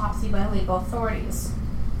autopsy by legal authorities.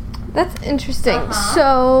 That's interesting.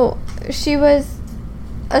 So she was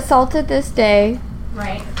assaulted this day.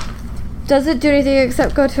 Right. Doesn't do anything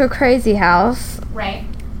except go to a crazy house. Right.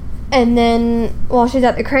 And then while she's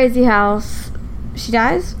at the crazy house, she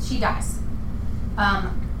dies? She dies.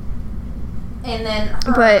 And then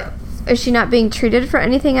her... But is she not being treated for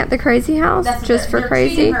anything at the crazy house? That's just for they're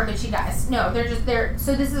crazy? Treating her, but she dies. No,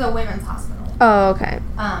 so this is a women's hospital. Oh, okay.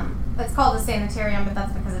 It's called a sanitarium, but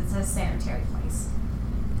that's because it's a sanitary place.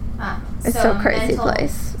 It's so crazy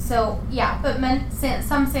place. So, yeah, but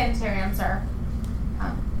some sanitariums are...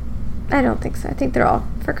 I don't think so. I think they're all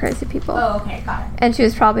for crazy people. Oh, okay, got it. And she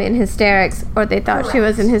was probably in hysterics, or they thought she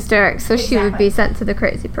was in hysterics, so she would be sent to the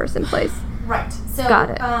crazy person place. Right. So, got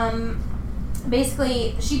it.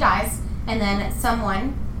 Basically, she dies, and then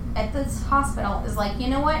someone at this hospital is like, you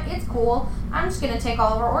know what, it's cool. I'm just going to take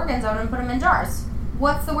all of her organs out and put them in jars.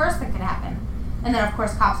 What's the worst that could happen? And then, of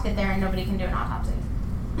course, cops get there and nobody can do an autopsy.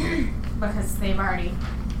 Because they've already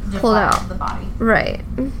pulled out the body. Right.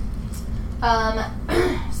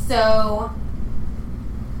 So,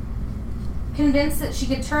 convinced that she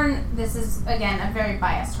could turn, this is, again, a very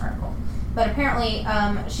biased article, but apparently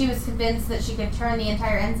she was convinced that she could turn the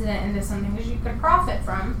entire incident into something that she could profit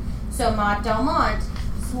from. So Maud Delmont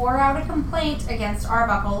swore out a complaint against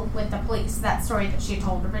Arbuckle with the police. That story that she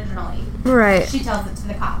told originally. Right. She tells it to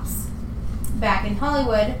the cops. Back in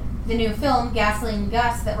Hollywood, the new film Gasoline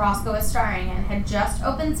Gus that Roscoe is starring in had just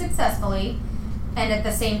opened successfully, and at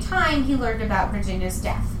the same time he learned about Virginia's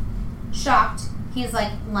death. Shocked, he's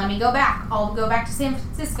like, let me go back. I'll go back to San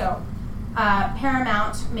Francisco.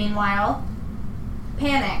 Paramount, meanwhile,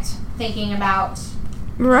 panicked, thinking about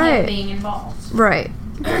him being involved. Right.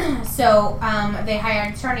 So they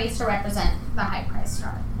hired attorneys to represent the high-priced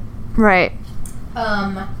star. Right.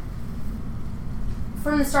 From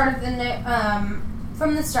the start,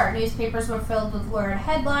 newspapers were filled with lurid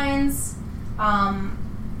headlines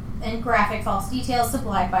and graphic false details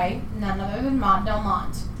supplied by none other than Maud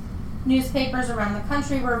Delmont. Newspapers around the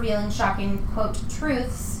country were revealing shocking, quote,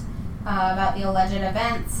 truths about the alleged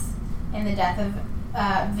events and the death of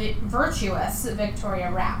virtuous Victoria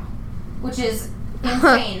Rapp, which is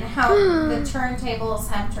insane how the turntables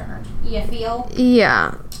have turned. You feel?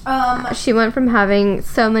 Yeah. She went from having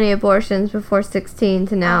so many abortions before 16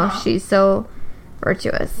 to now she's so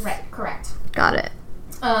virtuous. Right, correct. Got it.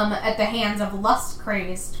 At the hands of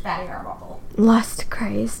lust-crazed Fatty Arbuckle.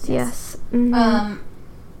 Lust-crazed, yes. Mm-hmm.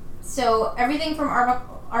 So everything from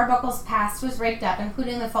Arbuckle's past was raked up,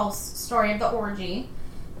 including the false story of the orgy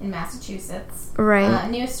in Massachusetts. Right.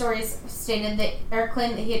 News stories stated that Eric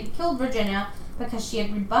claimed that he had killed Virginia because she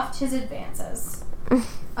had rebuffed his advances.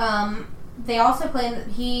 They also claimed that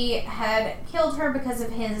he had killed her because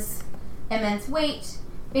of his immense weight.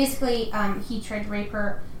 Basically, he tried to rape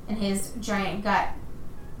her, and his giant gut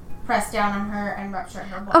pressed down on her and ruptured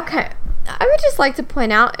her bladder. Okay. I would just like to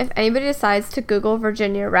point out, if anybody decides to Google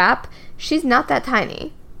Virginia Rapp, she's not that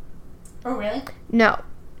tiny. Oh, really? No.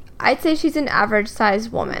 I'd say she's an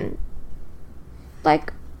average-sized woman.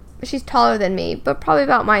 Like, she's taller than me, but probably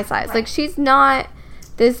about my size. Right. Like, she's not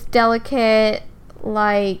this delicate,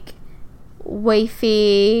 like,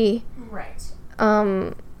 wafy. Right.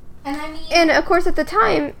 And I mean... And, of course, at the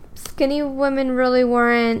time, skinny women really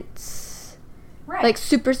weren't... Right. Like,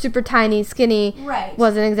 super, super tiny, skinny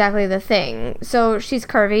wasn't exactly the thing. So, she's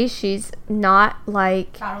curvy. She's not,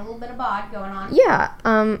 like... Got a little bit of bod going on. Yeah.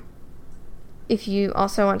 If you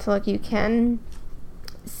also want to look, you can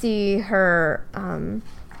see her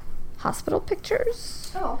hospital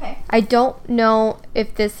pictures. Oh, okay. I don't know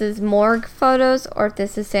if this is morgue photos or if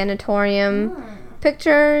this is sanatorium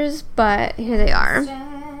pictures, but here they are.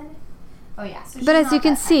 Oh, yeah. So but as you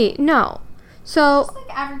can see, no. So... Just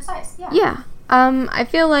like average size, yeah. Yeah. I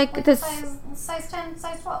feel like this... Size 10,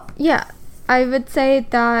 size 12. Yeah. I would say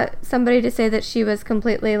that somebody to say that she was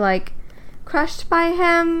completely, like, crushed by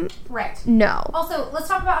him. Right. No. Also, let's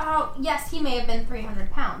talk about how, yes, he may have been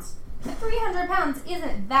 300 pounds. But 300 pounds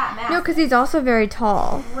isn't that massive. No, because he's also very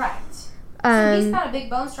tall. Right. So he's got a big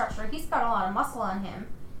bone structure. He's got a lot of muscle on him.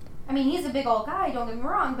 I mean, he's a big old guy, don't get me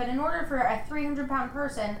wrong, but in order for a 300-pound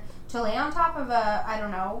person to lay on top of a,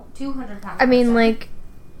 200-pound person. I mean, like,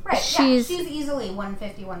 right, she's easily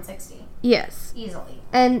 150, 160. Yes. Easily.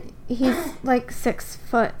 And he's, like, 6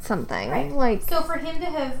 foot something. Right. Like, so for him to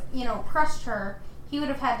have, crushed her, he would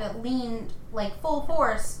have had to lean, like, full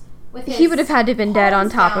force with his he would have had to have been dead on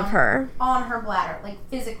top of down her. On her bladder, like,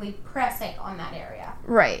 physically pressing on that area.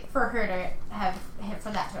 Right. For her to have,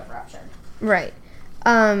 for that to have ruptured. Right.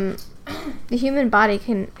 The human body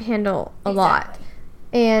can handle a lot.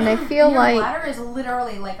 And I feel Your like... bladder is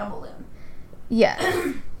literally like a balloon.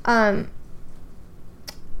 Yes.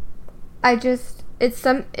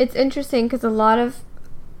 It's interesting because a lot of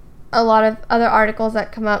other articles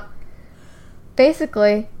that come up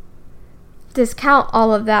basically discount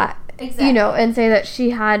all of that. Exactly. And say that she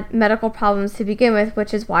had medical problems to begin with,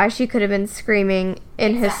 which is why she could have been screaming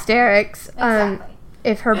in hysterics. Exactly.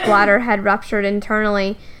 If her bladder had ruptured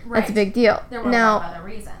internally, that's a big deal. There were a lot of other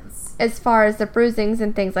reasons. As far as the bruisings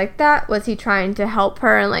and things like that, was he trying to help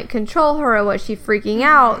her and, like, control her, or was she freaking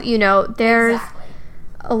out? There's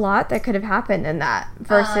a lot that could have happened in that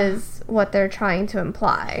versus what they're trying to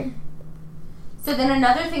imply. So then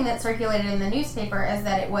another thing that circulated in the newspaper is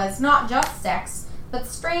that it was not just sex, but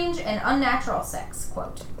strange and unnatural sex,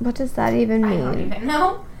 quote. What does that even mean? I don't even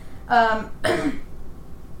know.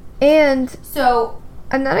 And so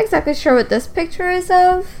I'm not exactly sure what this picture is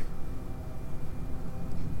of.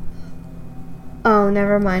 Oh,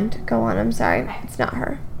 never mind. Go on, I'm sorry. Okay. It's not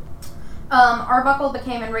her. Arbuckle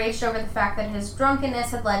became enraged over the fact that his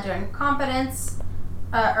drunkenness had led to incompetence.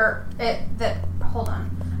 Hold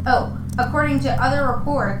on. Oh, according to other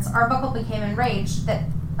reports, Arbuckle became enraged that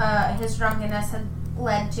his drunkenness had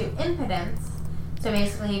led to impotence. So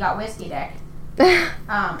basically, he got whiskey dick.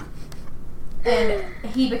 And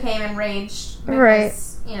he became enraged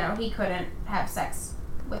because, he couldn't have sex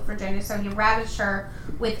with Virginia. So he ravaged her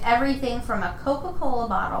with everything from a Coca-Cola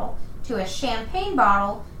bottle to a champagne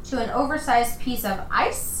bottle to an oversized piece of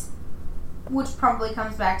ice, which probably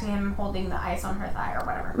comes back to him holding the ice on her thigh or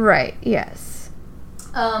whatever. Right, yes.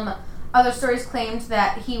 Other stories claimed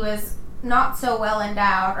that he was not so well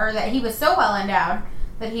endowed, or that he was so well endowed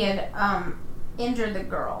that he had injured the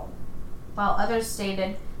girl, while others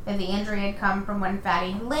stated that the injury had come from when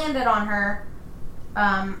Fatty had landed on her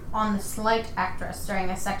on the slight actress during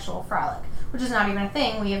a sexual frolic, which is not even a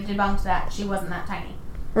thing. We have debunked that. She wasn't that tiny.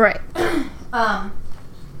 Right.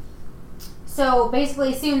 So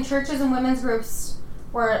basically, soon churches and women's groups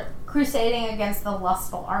were crusading against the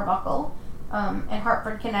lustful Arbuckle. In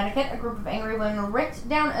Hartford, Connecticut, a group of angry women ripped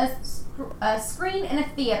down a screen in a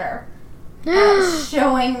theater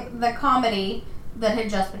showing the comedy that had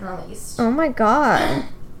just been released. Oh my god.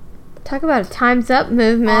 Talk about a Time's Up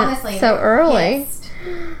movement. Honestly, so early.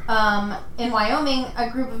 In Wyoming, a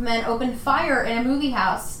group of men opened fire in a movie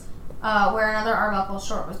house where another Arbuckle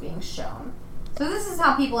short was being shown. So this is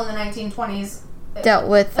how people in the 1920s dealt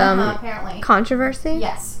with apparently controversy?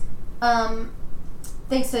 Yes.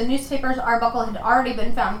 Thanks to the newspapers, Arbuckle had already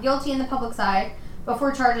been found guilty in the public's eye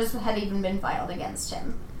before charges had even been filed against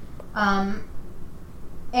him.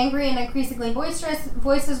 Angry and increasingly boisterous,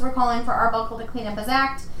 voices were calling for Arbuckle to clean up his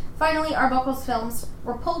act. Finally, Arbuckle's films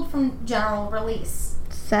were pulled from general release.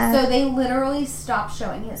 Sad. So they literally stopped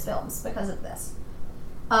showing his films because of this.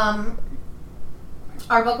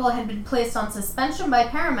 Arbuckle had been placed on suspension by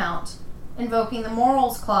Paramount, invoking the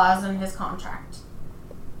morals clause in his contract.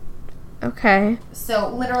 Okay. So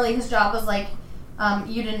literally his job was like,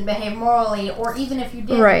 you didn't behave morally, or even if you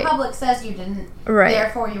did, right. The public says you didn't, right.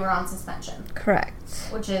 Therefore you were on suspension.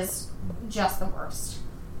 Correct. Which is just the worst.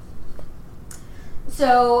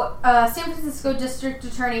 So, San Francisco District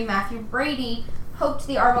Attorney Matthew Brady hoped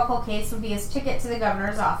the Arbuckle case would be his ticket to the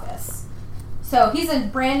governor's office. So, he's a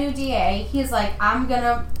brand new DA. He's like, I'm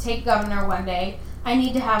gonna take governor one day. I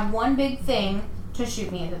need to have one big thing to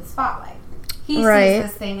shoot me into the spotlight. He sees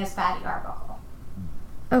this thing as Fatty Arbuckle.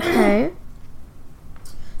 Okay.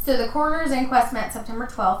 So the coroner's inquest met September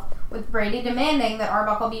 12th, with Brady demanding that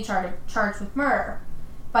Arbuckle be charged with murder.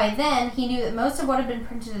 By then, he knew that most of what had been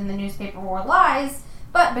printed in the newspaper were lies,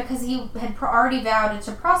 but because he had already vowed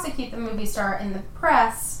to prosecute the movie star in the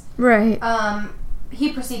press, right?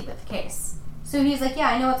 He proceeded with the case. So he's like,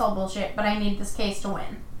 yeah, I know it's all bullshit, but I need this case to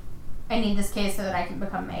win. I need this case so that I can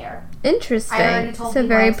become mayor. Interesting. I already told so people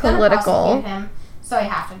very I was gonna political. prosecute him, so I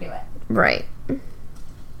have to do it. Right.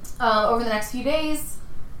 Over the next few days,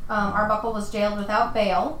 Arbuckle was jailed without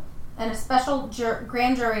bail, and a special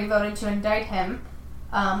grand jury voted to indict him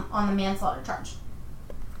on the manslaughter charge.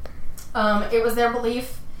 It was their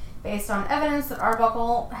belief, based on evidence, that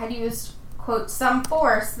Arbuckle had used, quote, some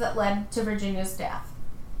force that led to Virginia's death.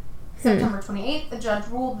 September 28th, the judge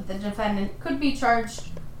ruled that the defendant could be charged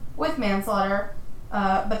with manslaughter,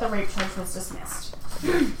 but the rape charge was dismissed.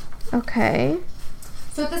 Okay.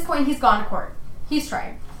 So at this point, he's gone to court. He's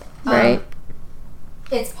tried. Right.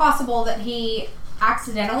 It's possible that he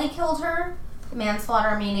accidentally killed her.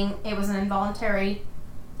 Manslaughter, meaning it was an involuntary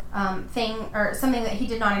thing, or something that he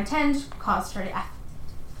did not intend, caused her death.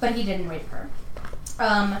 But he didn't rape her.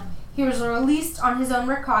 He was released on his own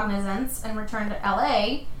recognizance and returned to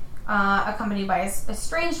L.A., accompanied by his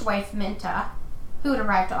estranged wife, Minta, who had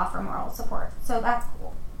arrived to offer moral support. So that's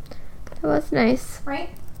cool. That was nice.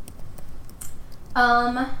 Right?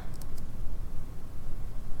 Hold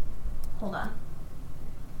on.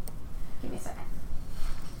 Give me a second.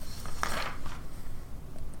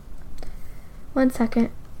 1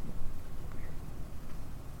 second.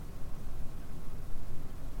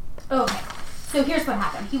 Okay. So here's what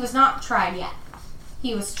happened. He was not tried yet.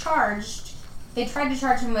 He was charged. They tried to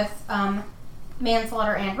charge him with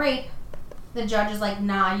manslaughter and rape. The judge is like,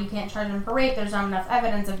 nah, you can't charge him for rape. There's not enough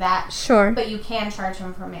evidence of that. Sure. But you can charge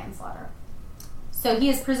him for manslaughter. So he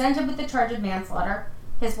is presented with the charge of manslaughter.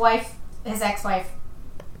 His wife, his ex-wife,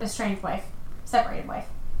 estranged wife, separated wife,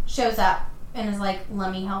 shows up and is like,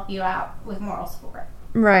 let me help you out with moral support.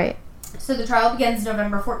 Right. So the trial begins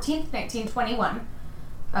November 14th, 1921,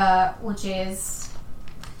 which is,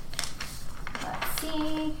 let's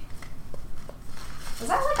see, was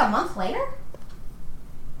that like a month later?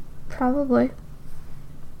 Probably.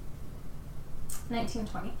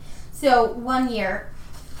 1920. So 1 year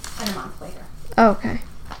and a month later. Okay.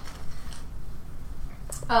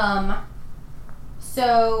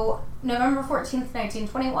 So November 14th,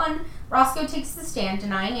 1921, Roscoe takes the stand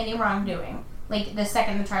denying any wrongdoing, like the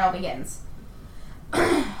second the trial begins.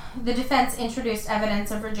 The defense introduced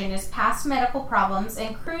evidence of Virginia's past medical problems,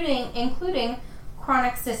 including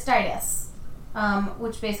chronic cystitis,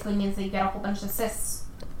 which basically means that you get a whole bunch of cysts.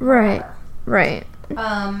 Right. Right.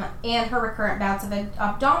 And her recurrent bouts of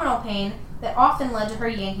abdominal pain that often led to her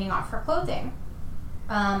yanking off her clothing.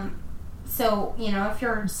 So, you know, if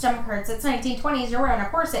your stomach hurts, it's 1920s, you're wearing a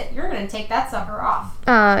corset, you're going to take that sucker off.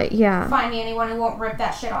 Yeah. Find me anyone who won't rip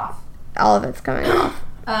that shit off. All of it's coming off.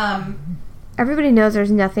 Everybody knows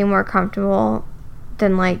there's nothing more comfortable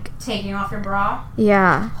than, like... taking off your bra.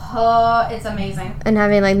 Yeah. It's amazing. And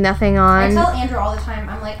having, like, nothing on. I tell Andrew all the time,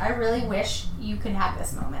 I'm like, I really wish you could have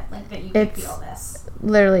this moment. Like, that you could feel this.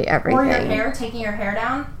 Literally everything. Or your hair, taking your hair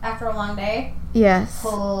down after a long day. Yes.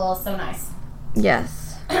 Oh, so nice.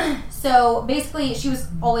 Yes. So, basically, she was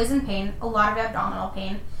always in pain, a lot of abdominal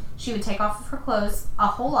pain. She would take off her clothes a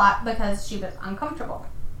whole lot because she was uncomfortable.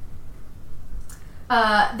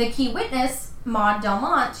 The key witness, Maud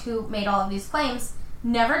Delmont, who made all of these claims,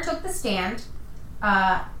 never took the stand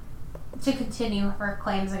to continue her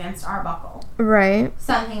claims against Arbuckle. Right.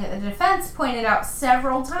 Something that the defense pointed out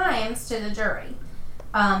several times to the jury.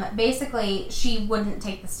 Basically, she wouldn't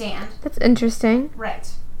take the stand. That's interesting. Right.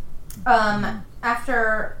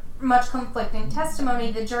 After much conflicting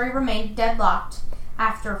testimony, the jury remained deadlocked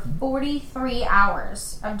after 43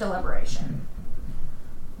 hours of deliberation.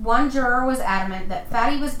 One juror was adamant that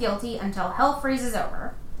Fatty was guilty until hell freezes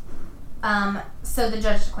over. So the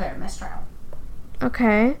judge declared a mistrial.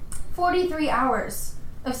 Okay. 43 hours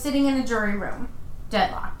of sitting in a jury room,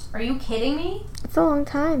 deadlocked. Are you kidding me? It's a long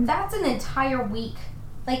time. That's an entire week.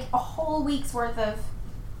 Like, a whole week's worth of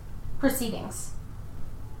proceedings.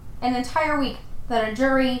 An entire week that a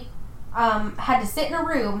jury had to sit in a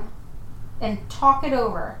room and talk it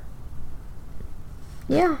over.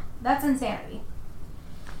 Yeah. That's insanity.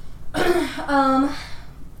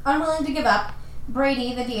 Unwilling to give up,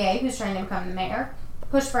 Brady, the DA, who's trying to become the mayor,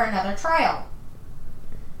 pushed for another trial.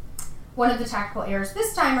 One of the tactical errors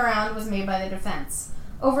this time around was made by the defense.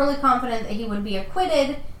 Overly confident that he would be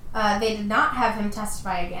acquitted, they did not have him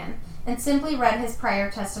testify again, and simply read his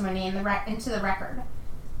prior testimony into the record.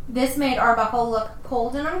 This made Arbuckle look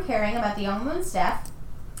cold and uncaring about the young woman's death,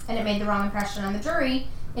 and it made the wrong impression on the jury.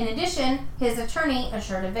 In addition, his attorney,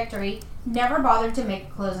 assured of victory, never bothered to make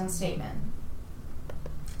a closing statement.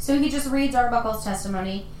 So he just reads Arbuckle's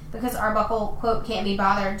testimony because Arbuckle, quote, can't be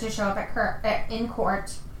bothered to show up in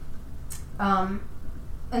court.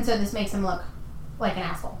 And so this makes him look like an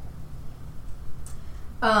asshole.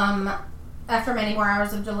 After many more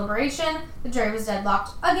hours of deliberation, the jury was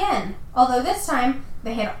deadlocked again, although this time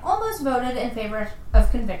they had almost voted in favor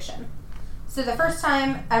of conviction. So the first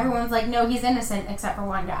time, everyone's like, no, he's innocent except for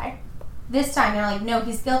one guy. This time, they're like, no,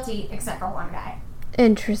 he's guilty except for one guy.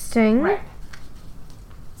 Interesting. Right.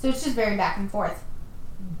 So it's just very back and forth.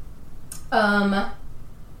 Fatty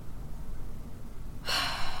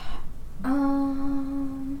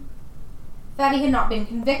had not been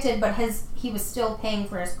convicted, but he was still paying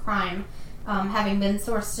for his crime, having been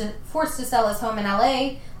forced to sell his home in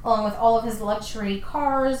LA, along with all of his luxury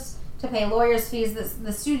cars, to pay lawyers' fees that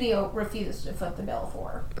the studio refused to foot the bill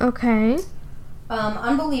for. Okay.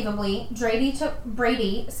 Unbelievably, Brady,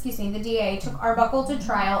 the DA, took Arbuckle to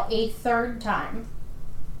trial a third time.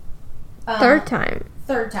 Third time.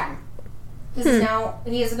 This is now,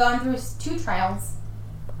 he has gone through 2 trials,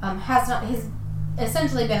 he's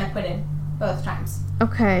essentially been acquitted both times.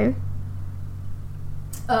 Okay.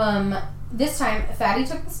 This time, Fatty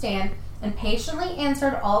took the stand and patiently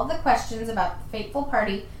answered all of the questions about the fateful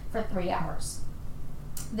party for 3 hours.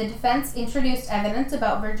 The defense introduced evidence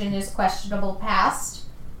about Virginia's questionable past,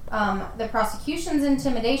 the prosecution's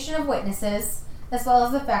intimidation of witnesses, as well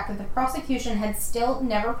as the fact that the prosecution had still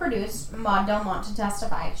never produced Maud Delmont to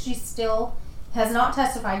testify. She still has not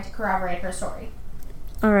testified to corroborate her story.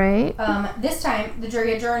 All right. This time, the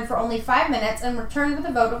jury adjourned for only 5 minutes and returned with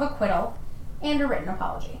a vote of acquittal and a written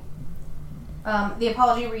apology. The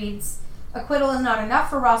apology reads, "Acquittal is not enough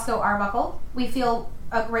for Roscoe Arbuckle. We feel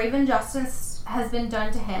a grave injustice has been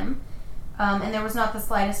done to him, and there was not the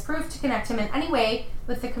slightest proof to connect him in any way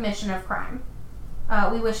with the commission of crime.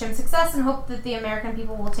 We wish him success and hope that the American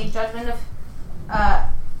people will take the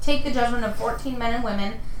judgment of 14 men and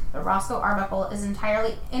women that Roscoe Arbuckle is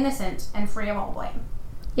entirely innocent and free of all blame."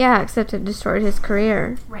 Yeah, except it destroyed his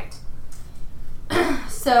career. Right.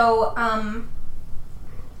 So,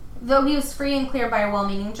 though he was free and clear by a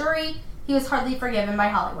well-meaning jury, he was hardly forgiven by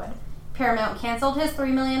Hollywood. Paramount canceled his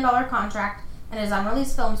 $3 million contract, and his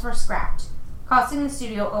unreleased films were scrapped, costing the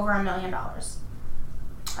studio over $1 million. His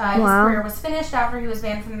career was finished after he was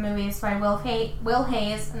banned from the movies by Will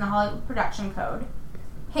Hayes and the Hollywood Production Code.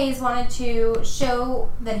 Hayes wanted to show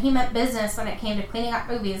that he meant business when it came to cleaning up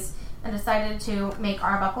movies and decided to make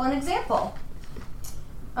Arbuckle an example.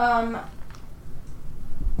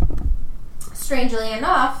 Strangely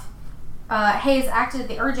enough, Hayes acted at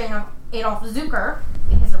the urging of Adolph Zucker,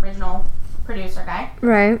 his original producer guy,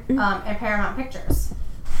 right, at Paramount Pictures.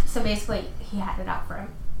 So basically, he had it out for him.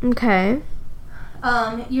 Okay.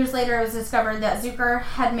 Years later, it was discovered that Zucker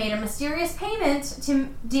had made a mysterious payment to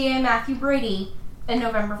DA Matthew Brady on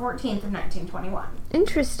November 14th of 1921.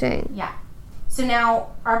 Interesting. Yeah. So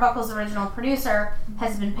now, Arbuckle's original producer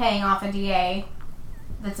has been paying off a DA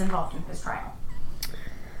that's involved in his trial.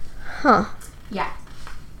 Huh. Yeah.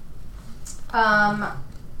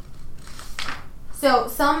 So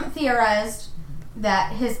some theorized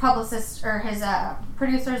that his publicist, or his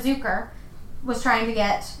producer Zucker, was trying to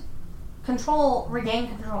regain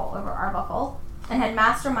control over Arbuckle, and had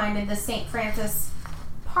masterminded the St. Francis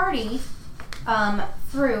party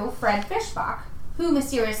through Fred Fishbach, who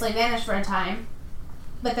mysteriously vanished for a time,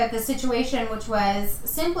 but that the situation, which was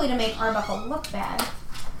simply to make Arbuckle look bad,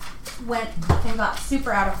 went and got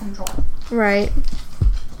super out of control. Right.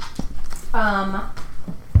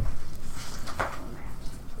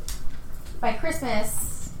 By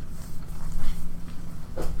Christmas,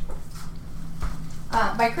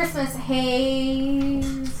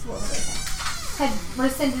 Hayes, had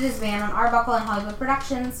rescinded his ban on Arbuckle and Hollywood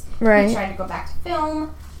Productions. Right. He tried to go back to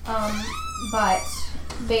film, but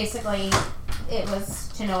basically it was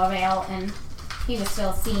to no avail, and he was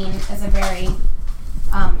still seen as a very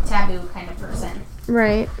taboo kind of person.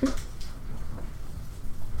 Right.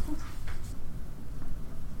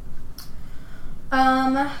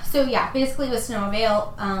 So yeah, basically it was to no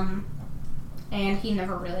avail, and he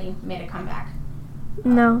never really made a comeback.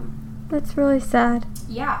 No. That's really sad.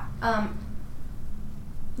 Yeah.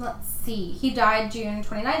 Let's see. He died June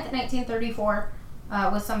 29th, 1934,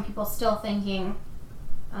 with some people still thinking,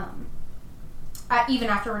 even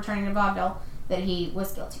after returning to vaudeville, that he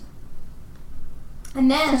was guilty.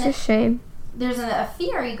 And then Such a shame. There's a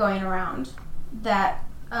theory going around that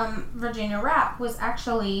Virginia Rapp was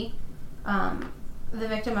actually the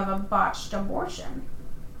victim of a botched abortion,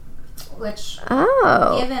 which,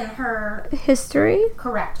 given her history,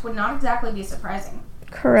 correct, would not exactly be surprising.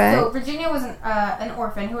 Correct. So Virginia was an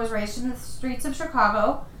orphan who was raised in the streets of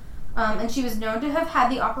Chicago, and she was known to have had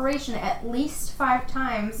the operation at least 5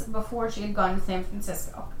 times before she had gone to San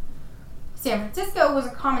Francisco. San Francisco was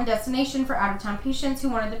a common destination for out-of-town patients who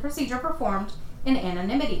wanted the procedure performed in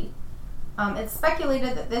anonymity. It's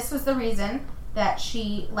speculated that this was the reason that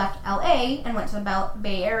she left LA and went to the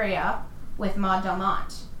Bay Area with Maud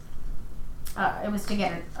Delmont. It was to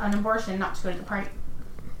get an abortion, not to go to the party.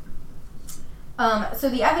 So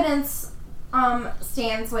the evidence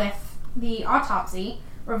stands with the autopsy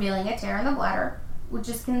revealing a tear in the bladder, which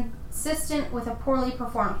is consistent with a poorly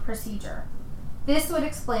performed procedure. This would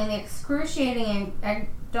explain the excruciating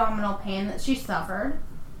abdominal pain that she suffered.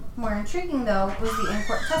 More intriguing, though, was the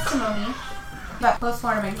in-court testimony about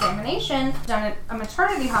postmortem examination done at a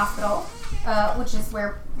maternity hospital, which is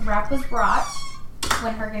where Rapp was brought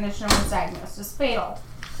when her condition was diagnosed as fatal,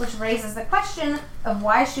 which raises the question of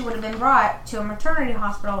why she would have been brought to a maternity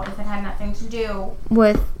hospital if it had nothing to do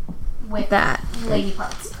with that lady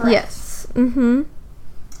parts. Correct. Yes. Mm-hmm.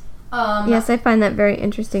 Yes, I find that very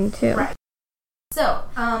interesting too. Right. So,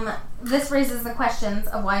 this raises the questions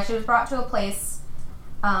of why she was brought to a place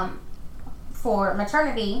for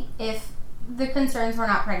maternity if the concerns were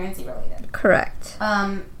not pregnancy related. Correct.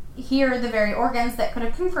 Here, the very organs that could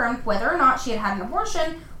have confirmed whether or not she had had an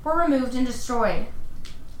abortion were removed and destroyed.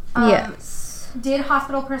 Yes. Did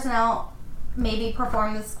hospital personnel maybe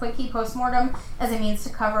perform this quickie postmortem as a means to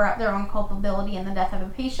cover up their own culpability in the death of a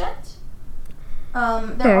patient?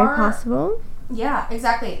 Very possible. Yeah,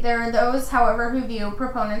 exactly. There are those, however, who view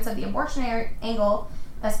proponents of the abortion angle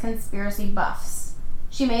as conspiracy buffs.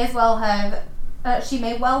 She may well have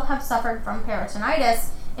suffered from peritonitis,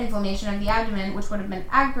 inflammation of the abdomen, which would have been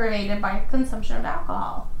aggravated by consumption of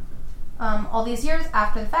alcohol. All these years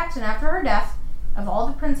after the fact and after her death, of all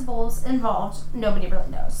the principles involved, nobody really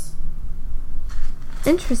knows.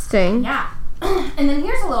 Interesting. Yeah. And then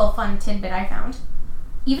here's a little fun tidbit I found.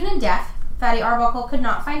 Even in death, Fatty Arbuckle could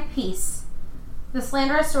not find peace. The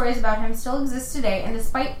slanderous stories about him still exist today, and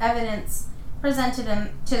despite evidence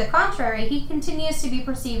presented to the contrary, he continues to be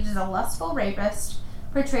perceived as a lustful rapist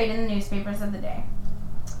portrayed in the newspapers of the day.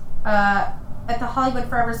 At the Hollywood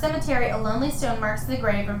Forever Cemetery, a lonely stone marks the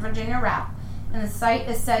grave of Virginia Rapp, and the site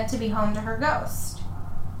is said to be home to her ghost.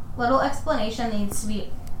 Little explanation needs to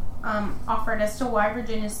be offered as to why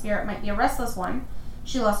Virginia's spirit might be a restless one.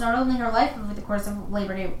 She lost not only her life over the course of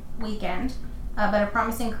Labor Day weekend, but a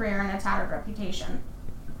promising career and a tattered reputation.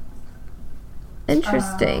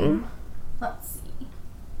 Interesting. Let's see.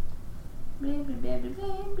 Blah, blah, blah,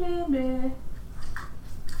 blah, blah, blah.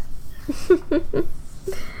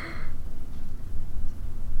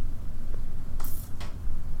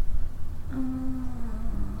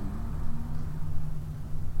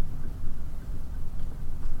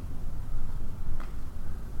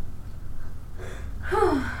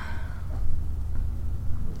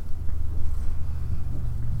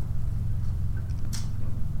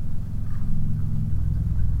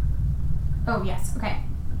 Oh, yes. Okay.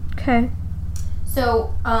 Okay.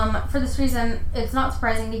 So, for this reason, it's not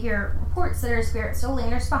surprising to hear reports that her spirit still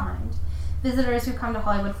lingers behind. Visitors who come to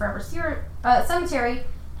Hollywood Forever Cemetery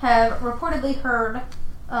have reportedly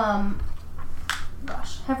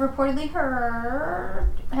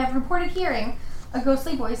reported hearing a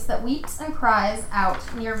ghostly voice that weeps and cries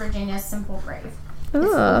out near Virginia's simple grave.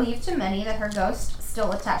 It's believed to many that her ghost,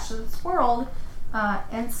 still attached to this world,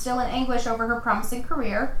 and still in anguish over her promising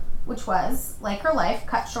career, which was, like her life,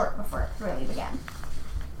 cut short before it really began.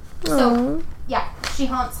 So, yeah, she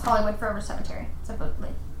haunts Hollywood Forever Cemetery, supposedly.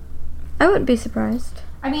 I wouldn't be surprised.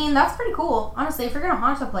 I mean, that's pretty cool. Honestly, if you're going to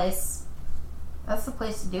haunt a place, that's the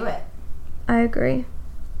place to do it. I agree.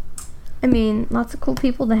 I mean, lots of cool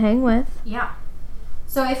people to hang with. Yeah.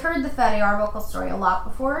 So I've heard the Fatty Arbuckle story a lot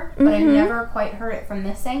before, but I've never quite heard it from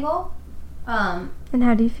this angle. And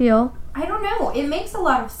how do you feel? I don't know. It makes a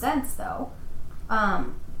lot of sense, though.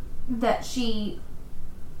 That she,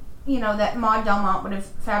 that Maud Delmont would have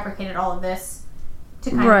fabricated all of this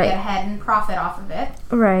to kind of get ahead and profit off of it.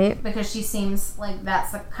 Right. Because she seems like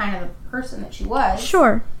that's the kind of the person that she was.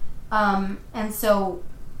 Sure. And so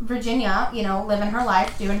Virginia, living her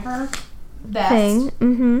life, doing her best,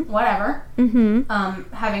 thing. Whatever,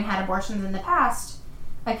 having had abortions in the past,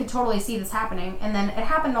 I could totally see this happening. And then it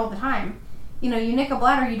happened all the time. You nick a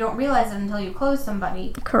bladder, you don't realize it until you close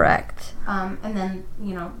somebody. Correct. And then,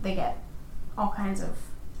 they get all kinds of,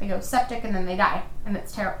 they go septic and then they die. And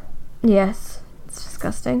it's terrible. Yes. It's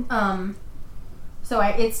disgusting. So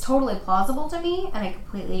it's totally plausible to me, and I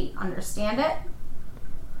completely understand it.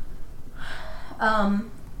 I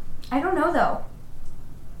don't know, though.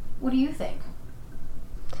 What do you think?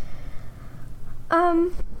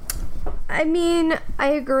 I mean, I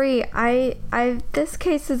agree. This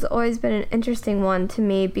case has always been an interesting one to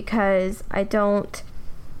me because I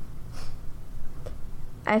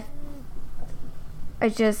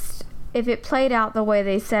just, if it played out the way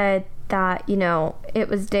they said that, it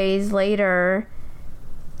was days later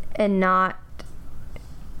and not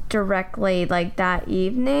directly like that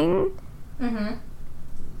evening.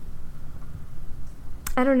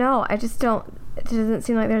 I don't know. It doesn't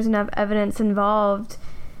seem like there's enough evidence involved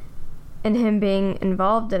in him being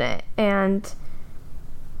involved in it. And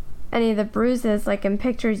any of the bruises, like in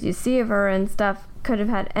pictures you see of her and stuff, could have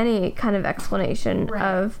had any kind of explanation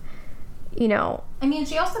of, you know... I mean,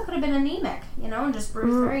 she also could have been anemic, you know, and just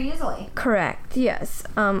bruised very easily. Correct, yes.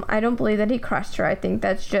 I don't believe that he crushed her. I think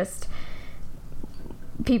that's just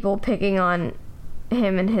people picking on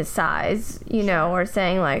him and his size, you know, or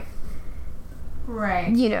saying, like...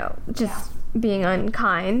 Right. You know, just being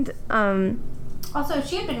unkind. Also, if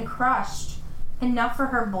she had been crushed enough for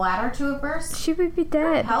her bladder to have burst, she would be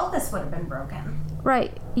dead. Her pelvis would have been broken.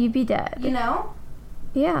 Right. You'd be dead. You know?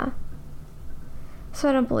 Yeah. So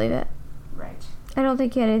I don't believe it. Right. I don't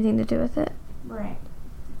think he had anything to do with it. Right.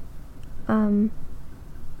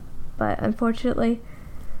 But unfortunately,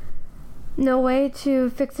 no way to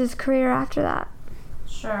fix his career after that.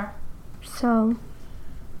 Sure. So.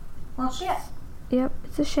 Well, shit. Yep,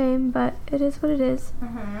 it's a shame, but it is what it is.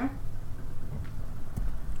 Mm-hmm.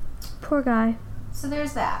 Poor guy. So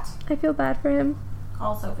there's that. I feel bad for him.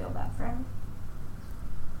 Also feel bad for him.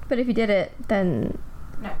 But if he did it, then...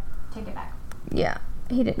 No, take it back. Yeah,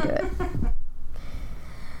 he didn't do it.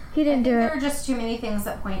 He didn't do it. There are just too many things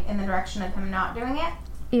that point in the direction of him not doing it.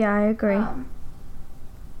 Yeah, I agree.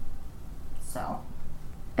 So.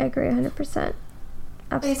 I agree 100%.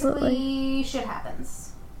 Absolutely. Basically, shit happens.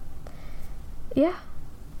 Yeah.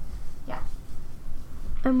 Yeah.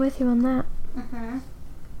 I'm with you on that. Mm-hmm.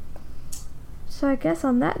 So I guess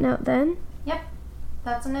on that note then. Yep.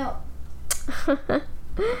 That's a note.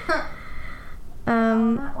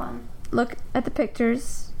 On that one. Look at the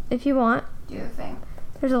pictures if you want. Do the thing.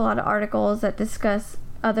 There's a lot of articles that discuss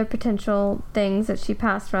other potential things that she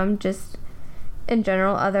passed from, just in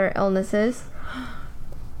general, other illnesses.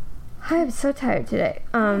 I am so tired today.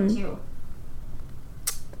 Me too.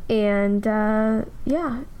 And,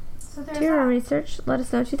 yeah. So there's do your own that. research. Let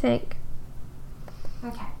us know what you think.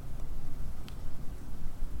 Okay.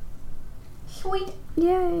 Sweet.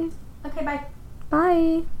 Yay. Okay, bye.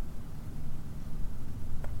 Bye.